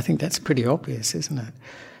 I think that's pretty obvious, isn't it?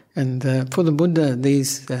 And for the Buddha,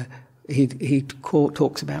 he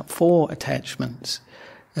talks about 4 attachments,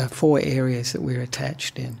 4 areas that we're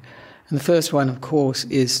attached in. And the first one, of course,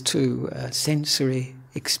 is to sensory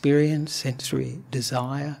experience, sensory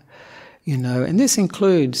desire, and this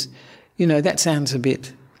includes, that sounds a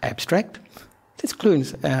bit abstract. This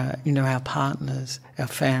includes, our partners, our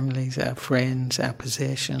families, our friends, our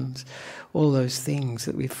possessions, all those things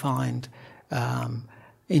that we find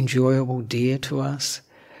enjoyable, dear to us.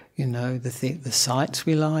 The sights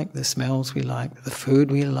we like, the smells we like, the food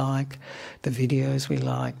we like, the videos we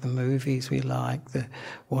like, the movies we like, the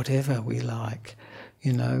whatever we like.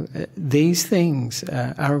 These things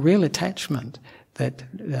are a real attachment that,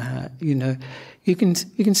 you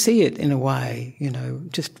can see it in a way,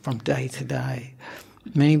 just from day to day.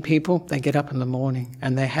 Many people, they get up in the morning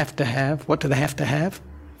and they have to have, what do they have to have?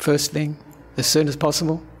 First thing, as soon as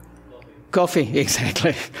possible? Coffee,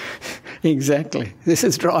 exactly. Exactly. This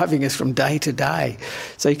is driving us from day to day.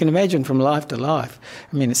 So you can imagine from life to life.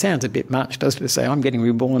 I mean, it sounds a bit much, doesn't it, to say, I'm getting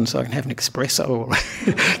reborn so I can have an espresso or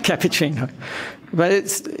cappuccino. But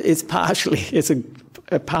it's partially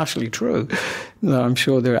true. No, I'm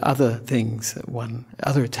sure there are other things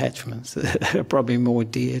other attachments that are probably more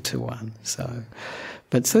dear to one. So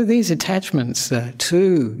these attachments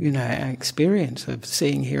to, our experience of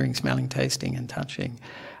seeing, hearing, smelling, tasting and touching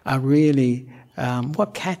are really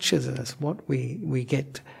what catches us, what we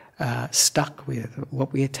get stuck with,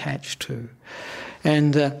 what we attach to.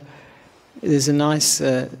 And there's a nice,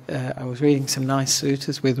 I was reading some nice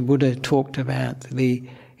suttas where the Buddha talked about he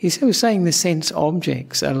was saying the sense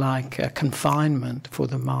objects are like a confinement for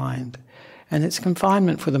the mind. And it's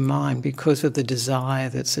confinement for the mind because of the desire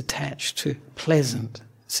that's attached to pleasant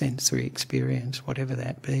sensory experience, whatever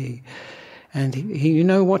that be. And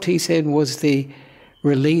what he said was the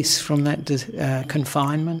release from that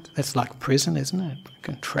confinement. That's like prison, isn't it? Like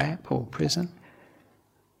a trap or prison.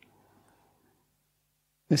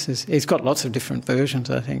 He's got lots of different versions,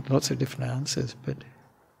 I think, lots of different answers, but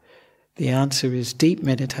The answer is deep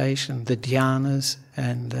meditation, the dhyanas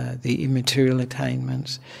and the immaterial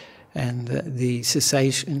attainments, and the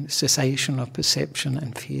cessation of perception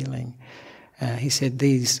and feeling. He said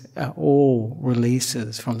these are all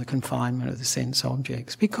releases from the confinement of the sense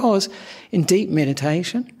objects, because in deep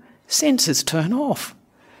meditation, senses turn off.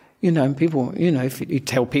 People, if you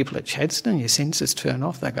tell people at Chadstone your senses turn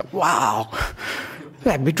off, they go, wow,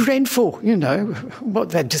 that'd be dreadful,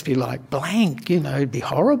 that'd just be like blank, it'd be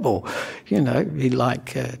horrible, it'd be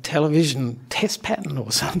like a television test pattern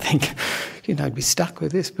or something, it'd be stuck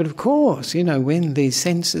with this. But of course, when these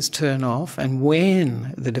senses turn off and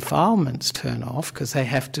when the defilements turn off, because they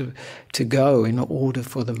have to go in order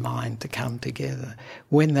for the mind to come together,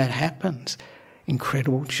 when that happens,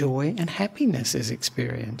 incredible joy and happiness is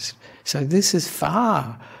experienced. So this is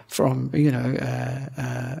far from,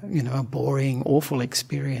 a boring, awful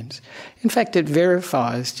experience. In fact, it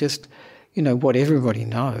verifies just, what everybody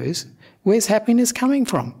knows. Where's happiness coming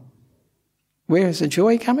from? Where is the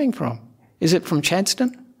joy coming from? Is it from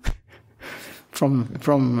Chadstone?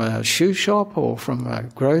 from a shoe shop, or from a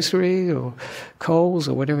grocery, or Coles,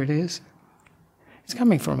 or whatever it is? It's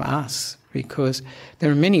coming from us, because there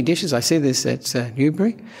are many dishes. I see this at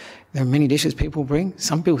Newbury. There are many dishes people bring.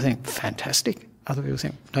 Some people think, fantastic. Other people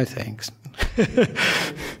think, no thanks.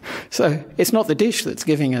 So it's not the dish that's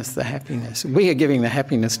giving us the happiness. We are giving the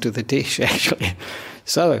happiness to the dish, actually.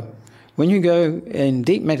 So when you go in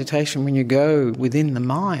deep meditation, when you go within the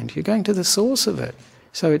mind, you're going to the source of it.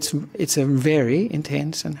 So it's a very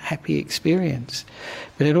intense and happy experience.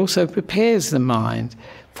 But it also prepares the mind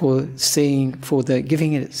for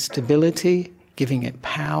giving it stability, giving it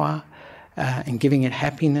power, and giving it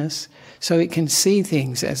happiness, so it can see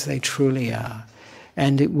things as they truly are.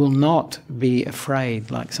 And it will not be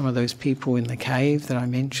afraid, like some of those people in the cave that I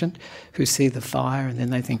mentioned, who see the fire and then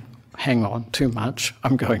they think, hang on, too much,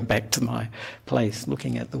 I'm going back to my place,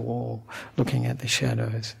 looking at the wall, looking at the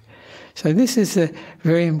shadows. So this is a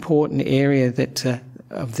very important area that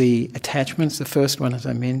of the attachments. The first one, as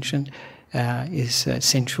I mentioned, is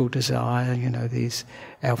sensual desire,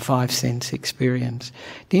 our five sense experience.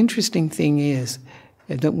 The interesting thing is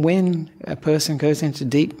that when a person goes into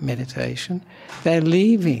deep meditation, they're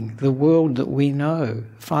leaving the world that we know,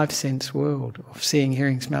 five sense world of seeing,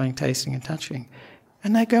 hearing, smelling, tasting and touching,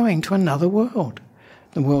 and they're going to another world,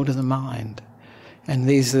 the world of the mind. And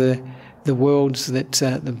these are the worlds that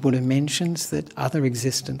the Buddha mentions that other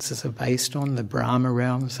existences are based on, the Brahma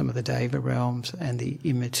realms, some of the Deva realms, and the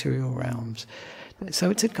immaterial realms.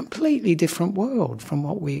 So it's a completely different world from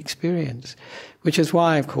what we experience, which is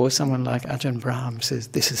why, of course, someone like Ajahn Brahm says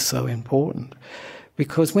this is so important.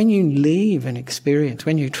 Because when you leave an experience,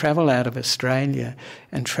 when you travel out of Australia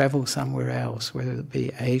and travel somewhere else, whether it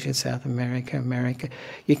be Asia, South America,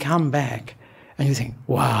 you come back and you think,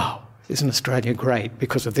 wow, isn't Australia great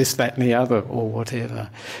because of this, that and the other, or whatever?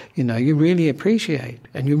 You really appreciate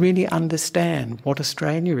and you really understand what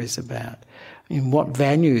Australia is about, and what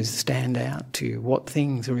values stand out to you, what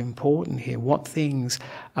things are important here, what things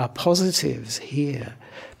are positives here.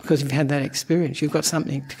 Because you've had that experience, you've got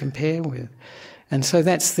something to compare with. And so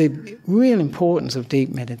that's the real importance of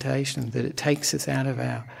deep meditation, that it takes us out of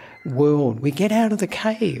our world. We get out of the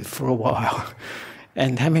cave for a while.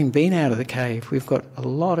 And having been out of the cave, we've got a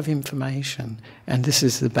lot of information, and this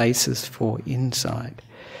is the basis for insight.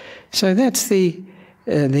 So that's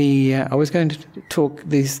I was going to talk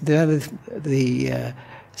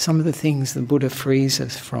some of the things the Buddha frees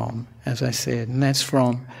us from, as I said, and that's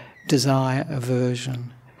from desire,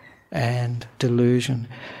 aversion, and delusion.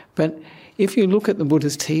 But if you look at the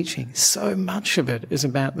Buddha's teaching, so much of it is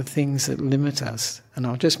about the things that limit us, and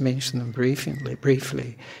I'll just mention them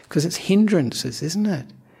briefly, because it's hindrances, isn't it?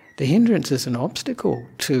 The hindrance is an obstacle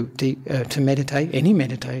to meditate, any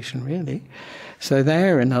meditation really. So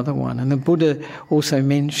they're another one. And the Buddha also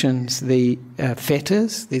mentions the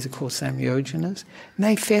fetters. These are called samyojanas. And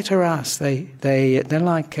they fetter us. They're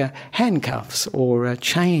like handcuffs or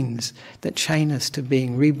chains that chain us to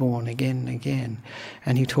being reborn again and again.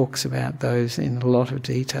 And he talks about those in a lot of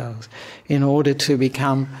details. In order to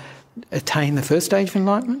attain the first stage of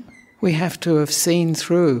enlightenment, we have to have seen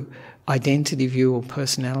through identity view or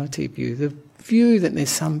personality view, the view that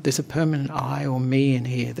there's a permanent I or me in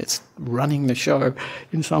here that's running the show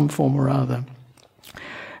in some form or other.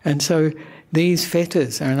 And so these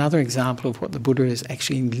fetters are another example of what the Buddha is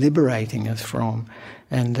actually liberating us from.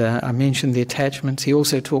 And I mentioned the attachments. He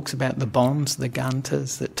also talks about the bonds, the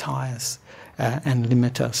gantas that tie us and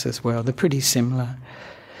limit us as well. They're pretty similar.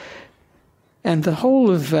 And the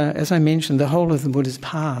whole of, as I mentioned, the whole of the Buddha's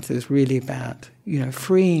path is really about,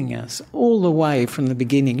 freeing us all the way from the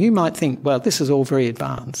beginning. You might think, well, this is all very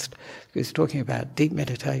advanced, because it's talking about deep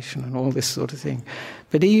meditation and all this sort of thing.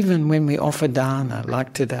 But even when we offer dana,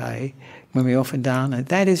 like today, when we offer dana,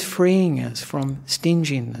 that is freeing us from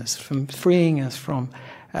stinginess, from freeing us from...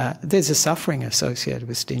 there's a suffering associated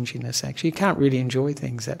with stinginess, actually. You can't really enjoy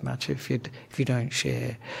things that much if you don't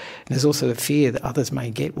share. And there's also the fear that others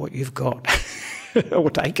may get what you've got or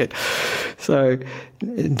take it. So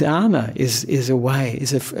dana is a way,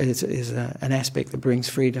 is an aspect that brings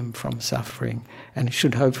freedom from suffering, and it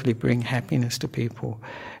should hopefully bring happiness to people.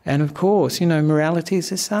 And of course, morality is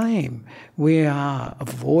the same. We are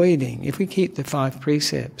avoiding, if we keep the 5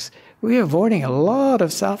 precepts, we're avoiding a lot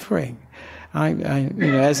of suffering.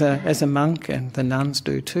 As a monk, and the nuns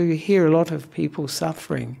do too, you hear a lot of people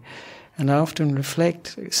suffering, and I often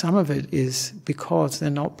reflect, some of it is because they're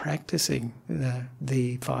not practicing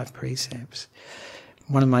the 5 precepts.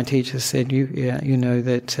 One of my teachers said,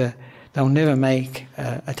 that they'll never make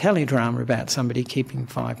a teledrama about somebody keeping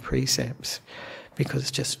 5 precepts, because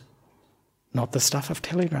it's just not the stuff of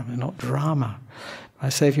teledrama, not drama. I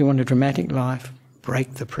say, if you want a dramatic life,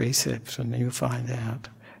 break the precepts, and then you'll find out.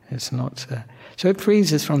 It's not so it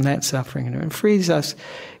frees us from that suffering, and it frees us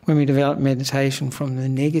when we develop meditation from the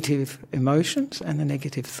negative emotions and the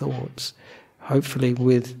negative thoughts, hopefully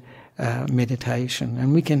with meditation.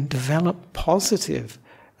 And we can develop positive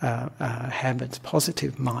habits,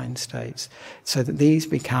 positive mind states, so that these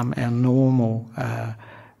become our normal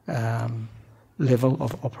level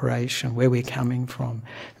of operation, where we're coming from.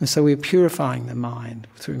 And so we're purifying the mind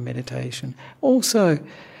through meditation. Also,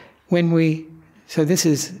 so this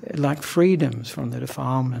is like freedoms from the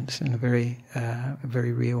defilements in a very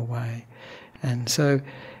real way. And so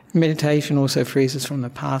meditation also frees us from the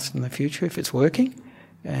past and the future if it's working,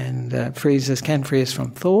 and can free us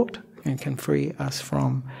from thought, and can free us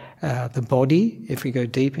from the body if we go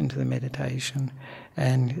deep into the meditation.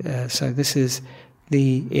 And so this is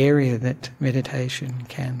the area that meditation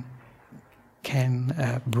can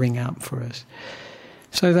bring up for us.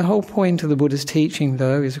 So the whole point of the Buddha's teaching,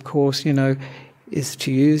 though, is, of course, is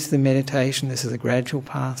to use the meditation. This is a gradual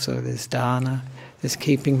path, so there's dana, there's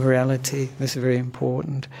keeping morality, this is very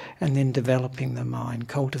important, and then developing the mind,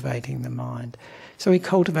 cultivating the mind. So we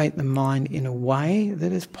cultivate the mind in a way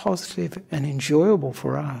that is positive and enjoyable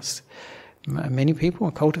for us. Many people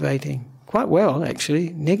are cultivating, quite well actually,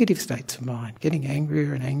 negative states of mind, getting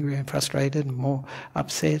angrier and angrier and frustrated and more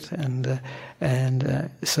upset and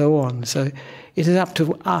so on. So it is up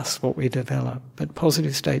to us what we develop, but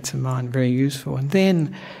positive states of mind are very useful. And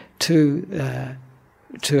then to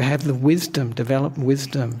have the wisdom, develop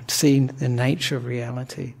wisdom, see the nature of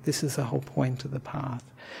reality. This is the whole point of the path.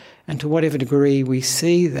 And to whatever degree we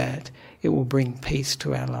see that, it will bring peace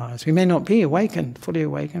to our lives. We may not be awakened, fully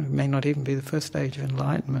awakened, we may not even be the first stage of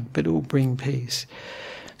enlightenment, but it will bring peace.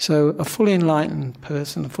 So a fully enlightened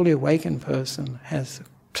person, a fully awakened person, has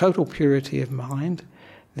total purity of mind.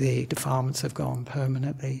 The defilements have gone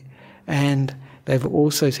permanently, and they've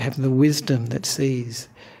also have the wisdom that sees,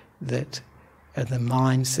 that the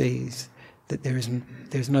mind sees that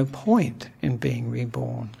there's no point in being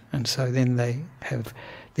reborn, and so then they have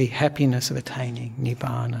the happiness of attaining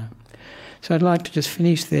nibbana. So I'd like to just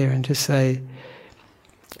finish there and just say,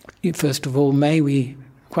 first of all, may we,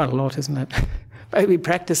 quite a lot, isn't it? May we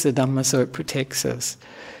practice the Dhamma so it protects us.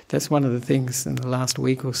 That's one of the things in the last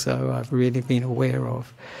week or so I've really been aware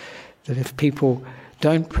of, that if people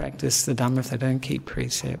don't practice the Dhamma, if they don't keep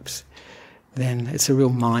precepts, then it's a real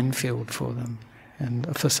minefield for them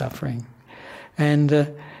and for suffering. And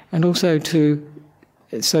also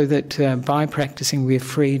so that by practicing we're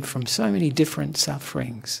freed from so many different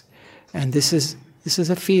sufferings. And this is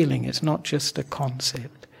a feeling, it's not just a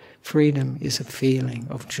concept. Freedom is a feeling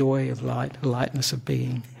of joy, of light, lightness of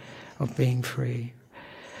being free.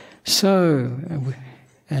 So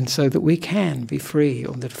that we can be free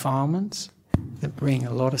of the defilements that bring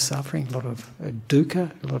a lot of suffering, a lot of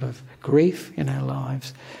dukkha, a lot of grief in our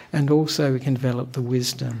lives, and also we can develop the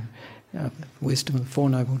wisdom of the Four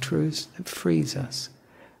Noble Truths that frees us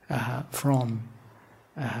from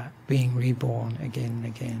being reborn again and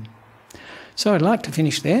again. So I'd like to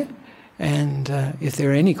finish there, and if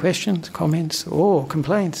there are any questions, comments or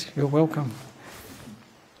complaints, you're welcome.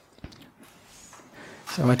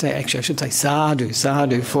 So I should say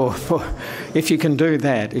sadhu for if you can do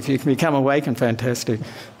that, if you can become awakened, fantastic.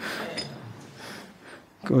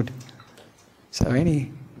 Good. So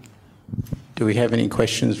Do we have any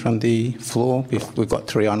questions from the floor? We've got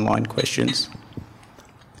 3 online questions.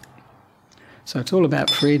 So it's all about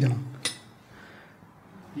freedom.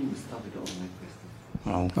 You started on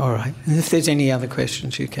Well, All right. And if there's any other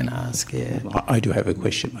questions you can ask, yeah. I do have a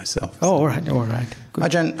question myself. Oh, all right. Good.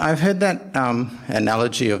 Ajahn, I've heard that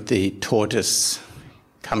analogy of the tortoise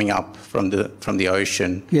coming up from the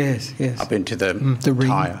ocean Yes. up into the ring.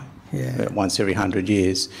 tyre Yeah. once every 100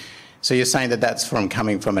 years. So you're saying that that's from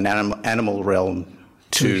coming from an animal realm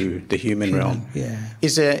to the human realm. Yeah.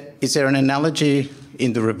 Is there an analogy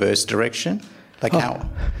in the reverse direction? Like how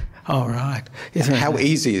right. how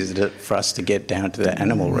easy is it for us to get down to the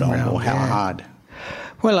animal realm, or how hard?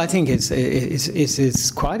 Well, I think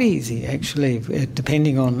it's quite easy, actually,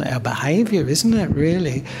 depending on our behaviour, isn't it,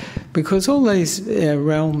 really? Because all these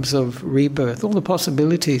realms of rebirth, all the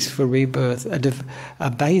possibilities for rebirth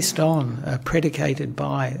are based on, predicated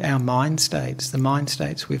by our mind states, the mind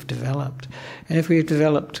states we've developed. And if we've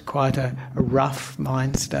developed quite a rough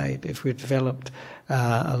mind state, if we've developed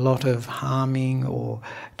a lot of harming or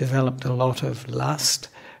developed a lot of lust,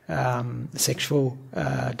 sexual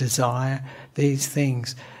desire, these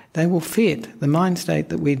things, they will fit. The mind state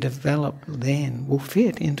that we develop then will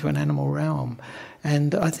fit into an animal realm.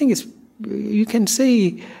 And I think you can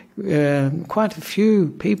see quite a few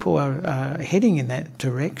people are heading in that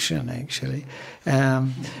direction, actually,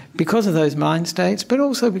 because of those mind states, but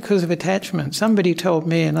also because of attachment. Somebody told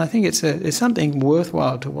me, and I think it's something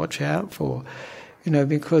worthwhile to watch out for,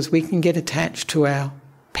 because we can get attached to our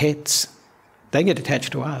pets. They get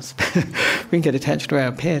attached to us. We can get attached to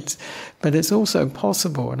our pets. But it's also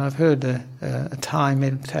possible, and I've heard a Thai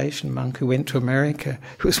meditation monk who went to America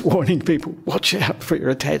who was warning people, watch out for your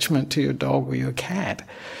attachment to your dog or your cat,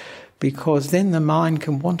 because then the mind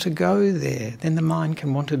can want to go there. Then the mind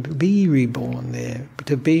can want to be reborn there,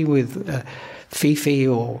 to be with Fifi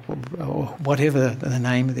or whatever the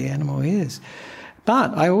name of the animal is.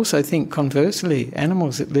 But I also think, conversely,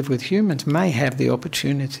 animals that live with humans may have the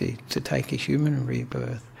opportunity to take a human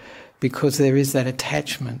rebirth because there is that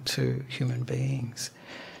attachment to human beings.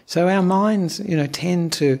 So our minds,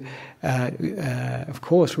 tend to, of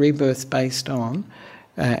course, rebirth based on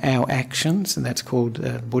our actions, and that's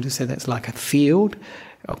called, Buddha said, that's like a field.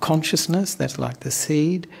 Consciousness, that's like the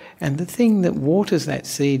seed. And the thing that waters that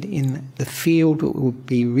seed in the field it will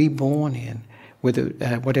be reborn in,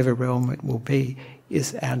 whatever realm it will be,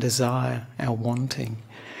 is our desire, our wanting.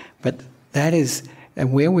 But that is,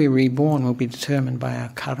 and where we're reborn will be determined by our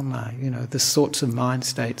karma, the sorts of mind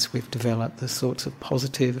states we've developed, the sorts of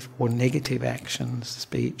positive or negative actions,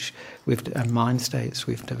 speech, mind states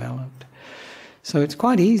we've developed. So it's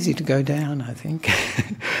quite easy to go down, I think,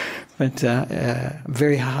 but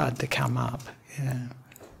very hard to come up. Yeah.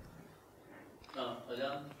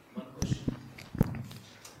 Ajahn, one question.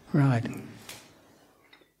 Right.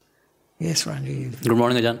 Yes, Ranji. Good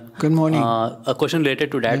morning, Ajahn. Good morning. A question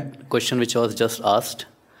related to that question which was just asked.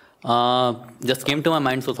 Just came to my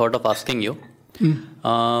mind, so thought of asking you.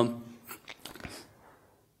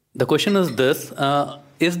 The question is this.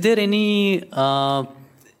 Is there any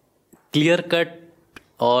clear-cut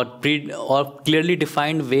or clearly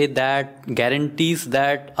defined way that guarantees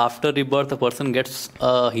that after rebirth a person gets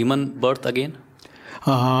a human birth again?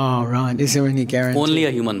 Oh, right. Is there any guarantee? Only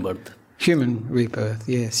a human birth. Human rebirth,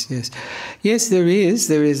 yes. Yes, there is.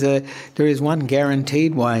 There is one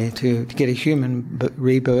guaranteed way to get a human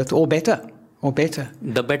rebirth, or better.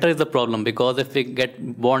 The better is the problem, because if we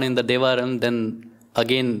get born in the Deva realm, then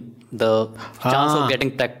again the chance of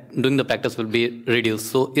doing the practice will be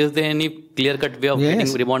reduced. So is there any clear-cut way of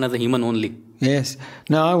getting reborn as a human only? Yes.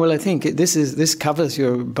 No, well, I think this covers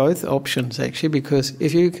your both options, actually, because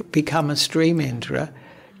if you become a stream enterer,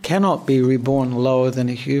 cannot be reborn lower than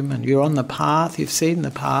a human. You're on the path, you've seen the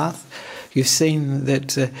path, you've seen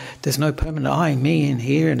that there's no permanent I, me in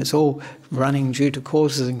here, and it's all running due to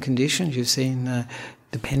causes and conditions. You've seen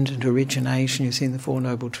dependent origination, you've seen the Four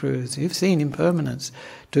Noble Truths, you've seen impermanence,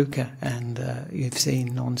 dukkha, and you've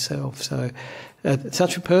seen non-self. So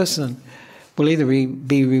such a person will either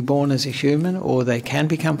be reborn as a human, or they can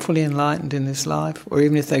become fully enlightened in this life, or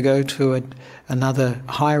even if they go to another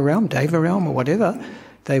higher realm, Deva realm or whatever,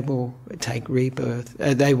 they will take rebirth.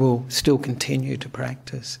 They will still continue to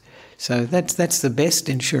practice. So that's the best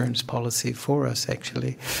insurance policy for us,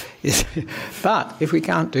 actually. But if we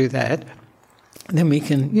can't do that, then we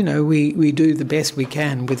can, we do the best we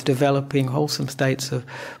can with developing wholesome states of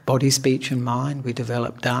body, speech and mind. We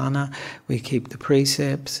develop dana, we keep the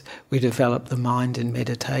precepts, we develop the mind in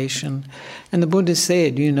meditation. And the Buddha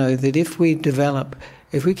said, that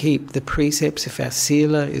if we keep the precepts, if our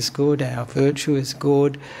sila is good, our virtue is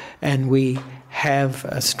good, and we have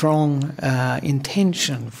a strong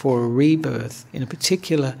intention for a rebirth in a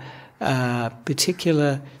particular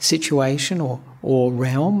situation or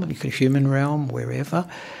realm, human realm, wherever,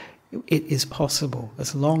 it is possible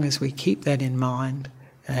as long as we keep that in mind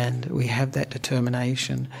and we have that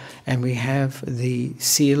determination and we have the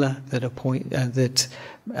sila, the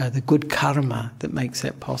good karma that makes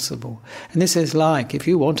that possible. And this is like if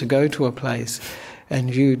you want to go to a place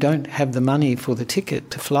and you don't have the money for the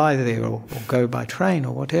ticket to fly there or go by train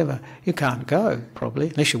or whatever, you can't go probably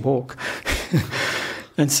unless you walk.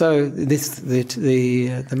 And so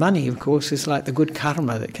the money, of course, is like the good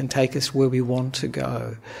karma that can take us where we want to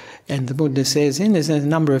go. And the Buddha says, there's a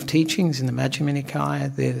number of teachings in the Majjhima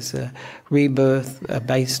Nikaya. There's a rebirth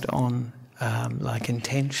based on like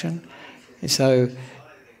intention. So,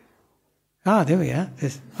 there we are.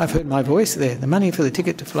 I've heard my voice there. The money for the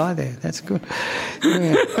ticket to fly there. That's good.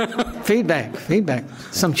 Yeah. Feedback.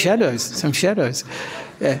 Some shadows.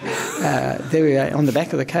 There we are on the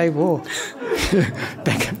back of the cave wall.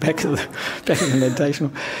 back of the meditation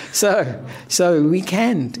hall. So we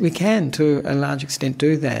can to a large extent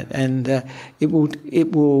do that, and it will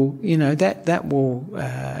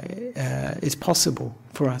it's possible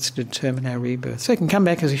for us to determine our rebirth. So it can come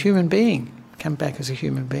back as a human being.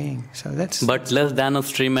 So that's. But less than a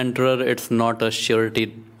stream enterer, it's not a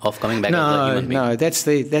surety of coming back as a human being. No, that's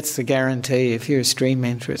the guarantee. If you're a stream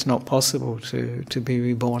enterer, it's not possible to be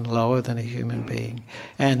reborn lower than a human being,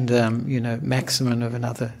 and maximum of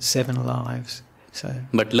another 7 lives. So.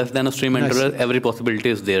 But less than a stream enterer, every possibility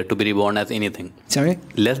is there to be reborn as anything. Sorry?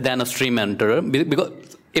 Less than a stream enterer, because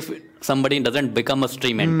if somebody doesn't become a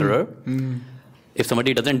stream enterer. If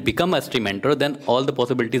somebody doesn't become a stream enterer, then all the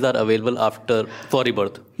possibilities are available for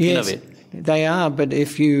rebirth, yes, in a way. They are, but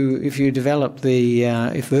if you develop the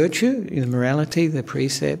virtue, the morality, the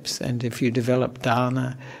precepts, and if you develop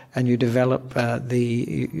dana, and you develop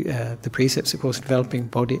the precepts, of course, developing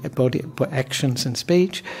body actions and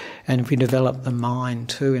speech, and if we develop the mind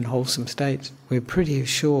too in wholesome states, we're pretty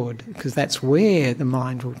assured, because that's where the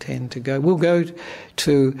mind will tend to go. We'll go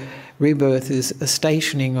to rebirth is a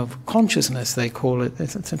stationing of consciousness, they call it.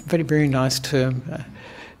 It's a very, very nice term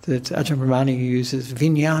that Ajahn Brahmani uses,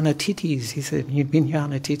 vinyana tittis. He said,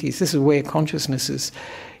 vinyana tittis. This is where consciousness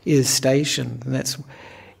is stationed, and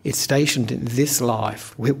it's stationed in this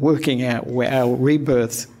life. We're working out our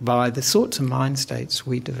rebirth by the sorts of mind states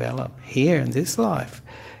we develop here in this life,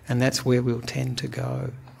 and that's where we'll tend to go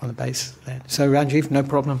on the basis of that. So, Rajiv, no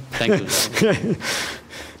problem. Thank you.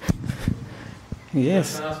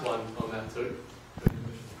 Yes. Can I ask one on that too?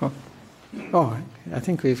 Oh, I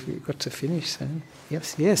think we've got to finish soon.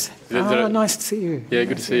 Yes. Nice to see you. Yeah,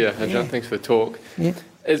 good to see you. Ajahn, thanks for the talk. Yeah.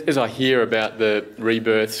 As I hear about the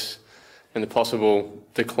rebirths and the possible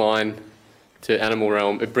decline to animal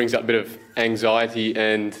realm, it brings up a bit of anxiety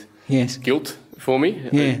and guilt for me.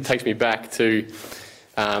 Yes. It takes me back to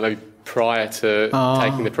maybe prior to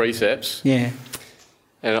taking the precepts. Yeah.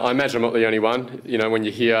 And I imagine I'm not the only one, when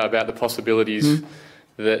you hear about the possibilities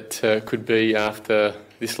that could be after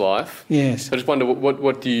this life. Yes. So I just wonder,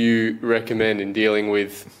 what do you recommend in dealing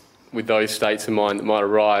with those states of mind that might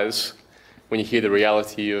arise when you hear the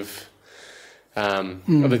reality of the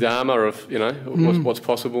Dhamma, of what's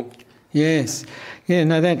possible? Yes. Yeah,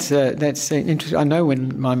 no, that's interesting. I know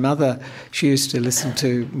when my mother, she used to listen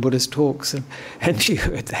to Buddhist talks and she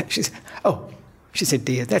heard that, she said,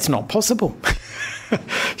 dear, that's not possible.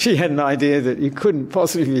 She had an idea that you couldn't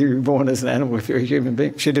possibly be reborn as an animal if you're a human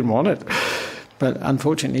being. She didn't want it. But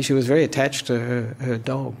unfortunately, she was very attached to her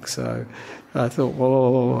dog. So I thought,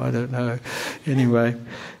 I don't know. Anyway,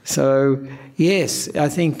 so yes, I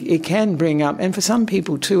think it can bring up, and for some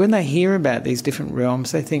people too, when they hear about these different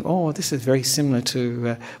realms, they think, this is very similar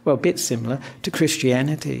to, a bit similar to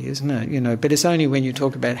Christianity, isn't it? But it's only when you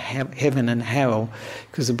talk about heaven and hell,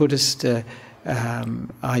 because the Buddhist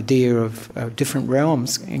idea of different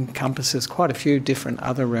realms encompasses quite a few different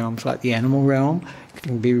other realms, like the animal realm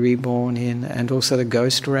can be reborn in, and also the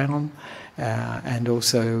ghost realm, and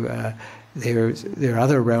also there are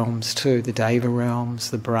other realms too, the Deva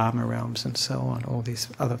realms, the Brahma realms, and so on, all these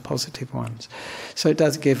other positive ones. So it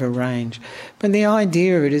does give a range. But the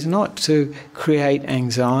idea of it is not to create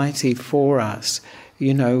anxiety for us.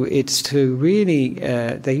 It's to really,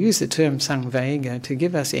 they use the term samvega, to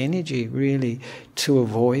give us energy really to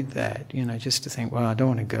avoid that, just to think, I don't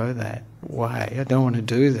want to go that way, I don't want to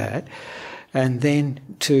do that. And then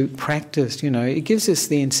to practice, it gives us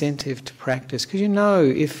the incentive to practice, because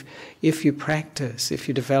if you practice, if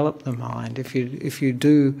you develop the mind, if you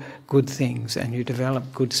do good things and you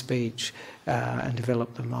develop good speech and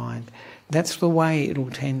develop the mind, that's the way it will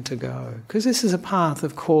tend to go. Because this is a path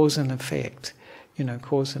of cause and effect.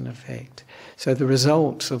 Cause and effect. So the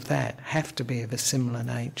results of that have to be of a similar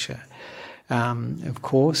nature. Of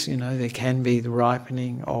course, there can be the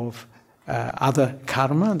ripening of other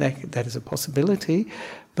karma, that is a possibility.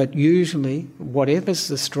 But usually, whatever is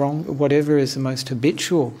the most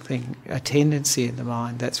habitual thing, a tendency in the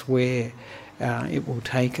mind, that's where it will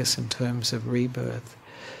take us in terms of rebirth.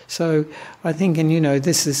 So I think, and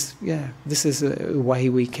this is a way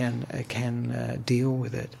we can deal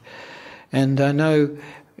with it. And I know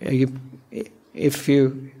I've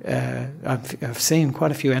seen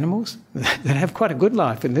quite a few animals that have quite a good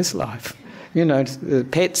life in this life. The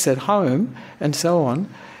pets at home and so on.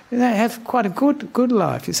 They have quite a good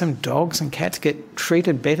life. Some dogs and cats get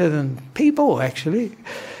treated better than people, actually.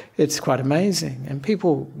 It's quite amazing. And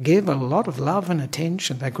people give a lot of love and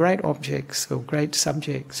attention. They're great objects or great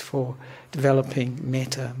subjects for developing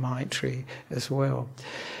metta, maitri as well.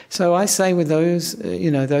 So I say with those,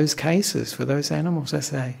 those cases, for those animals, I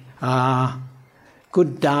say,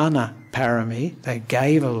 good dana parami. They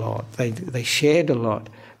gave a lot. They shared a lot,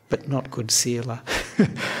 but not good sila.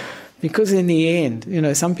 Because in the end,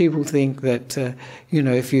 some people think that,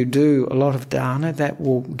 if you do a lot of dana, that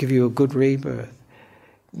will give you a good rebirth.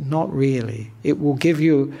 Not really. It will give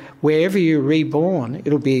you, wherever you're reborn,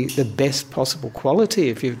 it'll be the best possible quality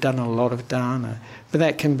if you've done a lot of dana. But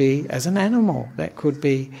that can be as an animal. That could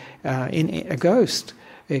be in a ghost.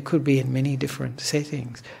 It could be in many different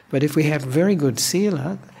settings. But if we have very good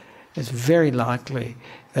sila, it's very likely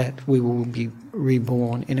that we will be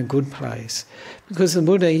reborn in a good place. Because the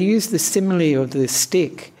Buddha, he used the simile of the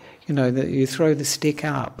stick, that you throw the stick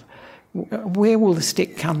up. Where will the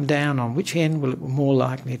stick come down on? Which end will it be more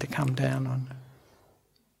likely to come down on?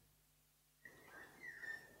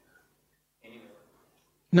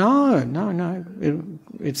 No.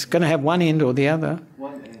 It's going to have one end or the other.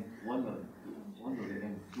 One end or the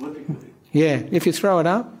end, vertically. Yeah, if you throw it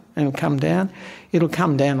up and it'll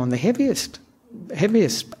come down on the heaviest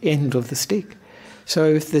end of the stick. So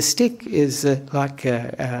if the stick is like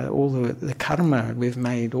all the karma we've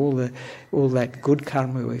made, all that good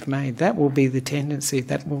karma we've made, that will be the tendency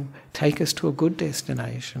that will take us to a good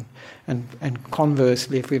destination. And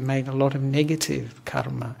conversely, if we've made a lot of negative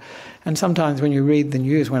karma, and sometimes when I read the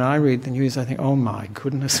news, I think, oh my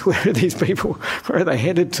goodness, where are these people? Where are they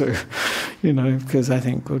headed to? Because I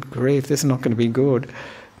think, good grief, this is not going to be good.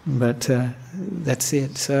 But that's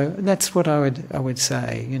it. So that's what I would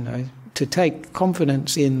say, to take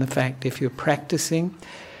confidence in the fact, if you're practicing,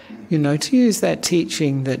 to use that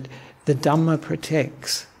teaching that the Dhamma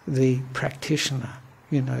protects the practitioner,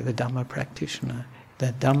 the Dhamma practitioner.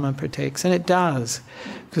 The Dhamma protects, and it does.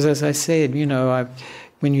 Because as I said,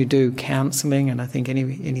 when you do counselling, and I think any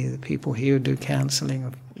of the people here who do counselling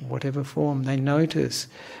of whatever form, I notice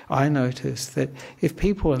that if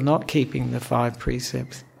people are not keeping the 5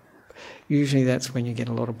 precepts, usually that's when you get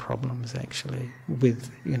a lot of problems actually with,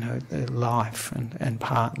 life and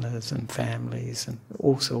partners and families and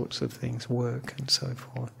all sorts of things, work and so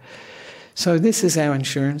forth. So this is our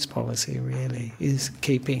insurance policy really, is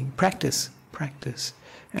keeping practice,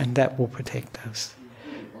 and that will protect us.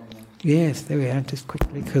 Yes, there we are, just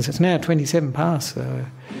quickly, because it's now 27 past, so...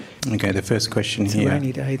 Okay, the first question it's here. It's a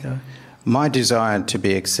rainy day though. My desire to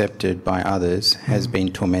be accepted by others has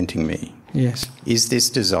been tormenting me. Yes. Is this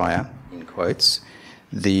desire, in quotes,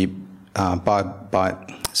 is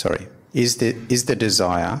the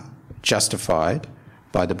desire justified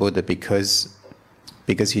by the Buddha because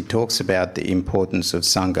he talks about the importance of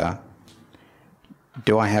Sangha?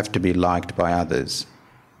 Do I have to be liked by others?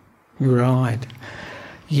 Right.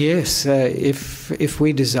 Yes, if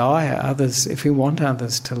we desire others, if we want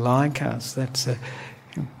others to like us,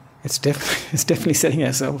 it's definitely setting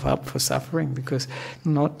ourselves up for suffering, because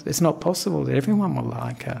it's not possible that everyone will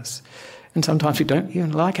like us. And sometimes we don't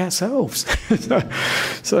even like ourselves.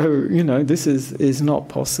 so this is not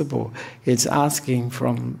possible. It's asking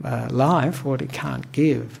from life what it can't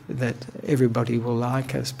give, that everybody will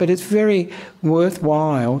like us. But it's very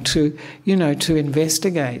worthwhile to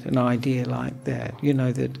investigate an idea like that,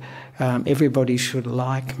 that everybody should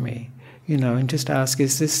like me, and just ask,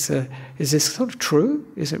 is this sort of true?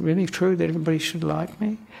 Is it really true that everybody should like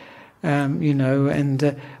me?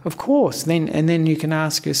 Of course, then you can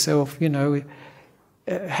ask yourself,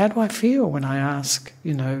 how do I feel when I ask,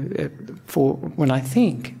 when I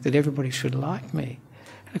think that everybody should like me?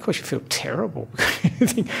 And of course you feel terrible.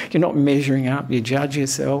 You're not measuring up, you judge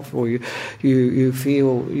yourself, or you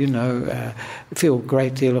feel, feel a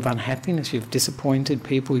great deal of unhappiness, you've disappointed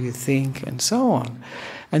people, you think, and so on.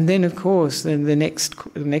 And then, of course, then the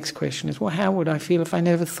next question is, well, how would I feel if I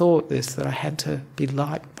never thought this, that I had to be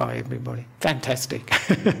liked by everybody? Fantastic.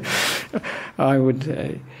 I would...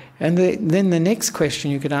 then the next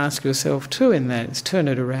question you could ask yourself too in that is, turn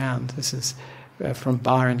it around. This is from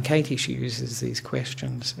Byron Katie, she uses these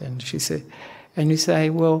questions, and she said, and you say,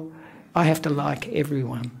 well, I have to like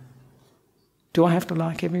everyone. Do I have to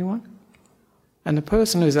like everyone? And the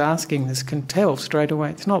person who's asking this can tell straight away,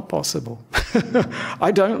 it's not possible.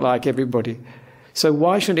 I don't like everybody. So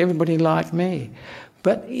why should everybody like me?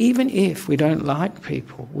 But even if we don't like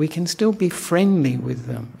people, we can still be friendly with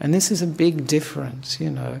them. And this is a big difference, you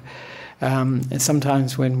know. And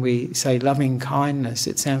sometimes when we say loving kindness,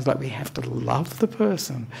 it sounds like we have to love the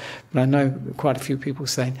person. But I know quite a few people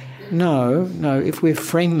saying, no, if we're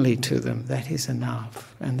friendly to them, that is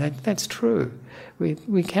enough. And that's true.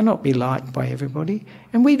 We cannot be liked by everybody,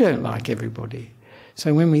 and we don't like everybody.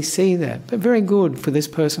 So when we see that, but very good for this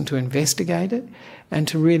person to investigate it and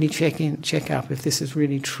to really check up if this is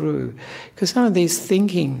really true. Because some of these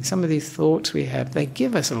thinking, some of these thoughts we have, they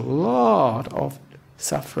give us a lot of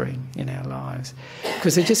suffering in our lives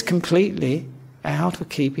because they're just completely out of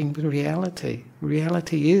keeping with reality.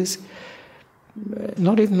 Reality is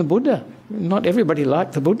not even the Buddha. Not everybody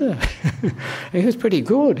liked the Buddha. He was pretty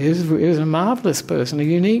good. He was a marvellous person, a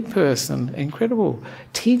unique person, incredible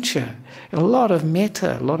teacher, a lot of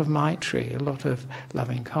metta, a lot of maitri, a lot of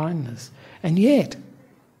loving kindness. And yet,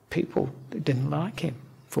 people didn't like him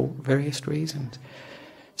for various reasons.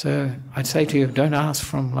 So I'd say to you, don't ask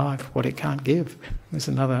from life what it can't give. There's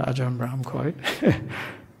another Ajahn Brahm quote.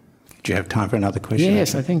 Do you have time for another question?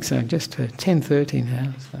 Yes, I think so. Just 10:30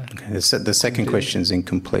 now. So. Okay. The second question is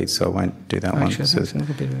incomplete, so I won't do that one. Sure, So it's a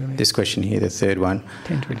little bit early. this question here, the third one.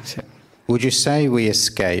 10:27. Would you say we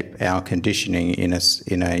escape our conditioning in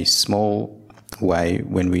a small way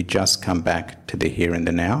when we just come back to the here and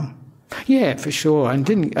the now? Yeah, for sure. I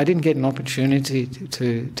didn't get an opportunity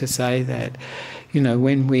to say that. You know,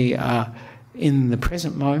 when we are in the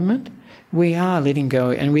present moment, we are letting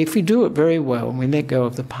go. And if we do it very well, and we let go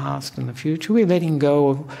of the past and the future, we're letting go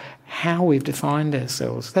of how we've defined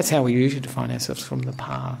ourselves. That's how we usually define ourselves, from the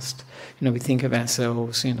past. You know, we think of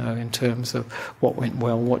ourselves, you know, in terms of what went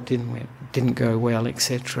well, what didn't go well,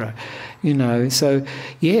 etc. You know, so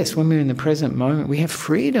yes, when we're in the present moment, we have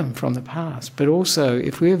freedom from the past, but also,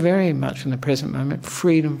 if we're very much in the present moment,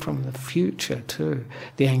 freedom from the future too.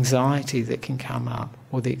 The anxiety that can come up,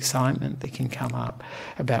 or the excitement that can come up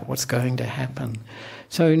about what's going to happen.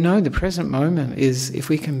 So no, the present moment is, if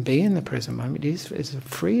we can be in the present moment, is a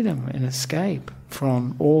freedom, an escape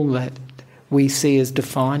from all that we see as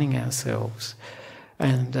defining ourselves.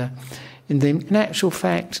 And in actual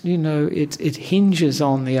fact, you know, it hinges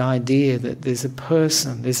on the idea that there's a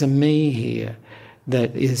person, there's a me here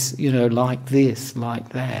that is, you know, like this, like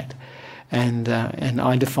that. And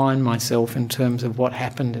I define myself in terms of what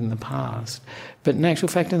happened in the past. But in actual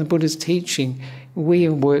fact, in the Buddha's teaching, we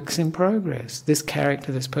are works in progress. This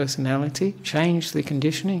character, this personality, change the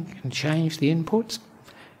conditioning, can change the inputs,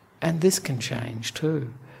 and this can change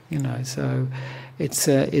too. You know, so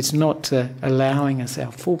it's not allowing us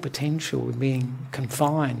our full potential. We're being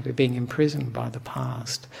confined, we're being imprisoned by the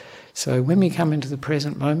past. So when we come into the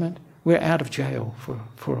present moment, we're out of jail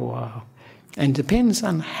for a while. And depends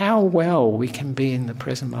on how well we can be in the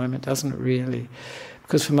present moment, doesn't it really?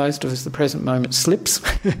 Because for most of us, the present moment slips,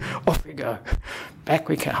 off we go, back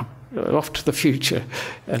we come, off to the future,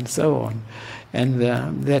 and so on. And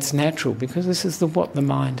that's natural, because this is what the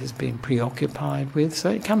mind has been preoccupied with, so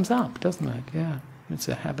it comes up, doesn't it? Yeah, it's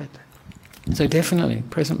a habit. So definitely,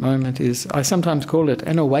 present moment is, I sometimes call it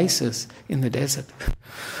an oasis in the desert.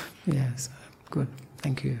 Yes, good,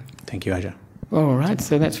 thank you. Thank you, Ajahn. All right,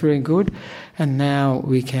 so that's very good. And now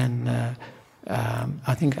we can,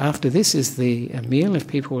 I think after this is the meal. If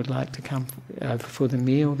people would like to come for the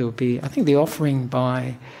meal, there will be, I think, the offering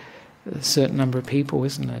by a certain number of people,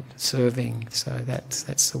 isn't it, serving. So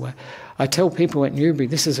that's the way. I tell people at Newbury,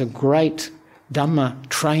 this is a great Dhamma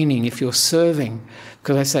training if you're serving,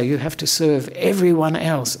 because I say you have to serve everyone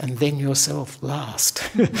else and then yourself last.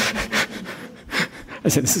 I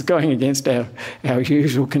said, this is going against our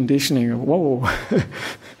usual conditioning. Whoa.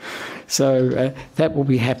 So that will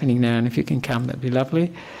be happening now, and if you can come, that'd be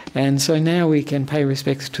lovely. And so now we can pay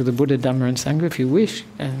respects to the Buddha, Dhamma and Sangha, if you wish,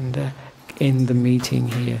 and end the meeting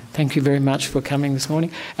here. Thank you very much for coming this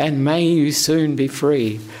morning, and may you soon be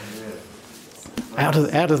free out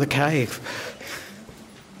of the cave.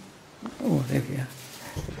 Oh, there we are.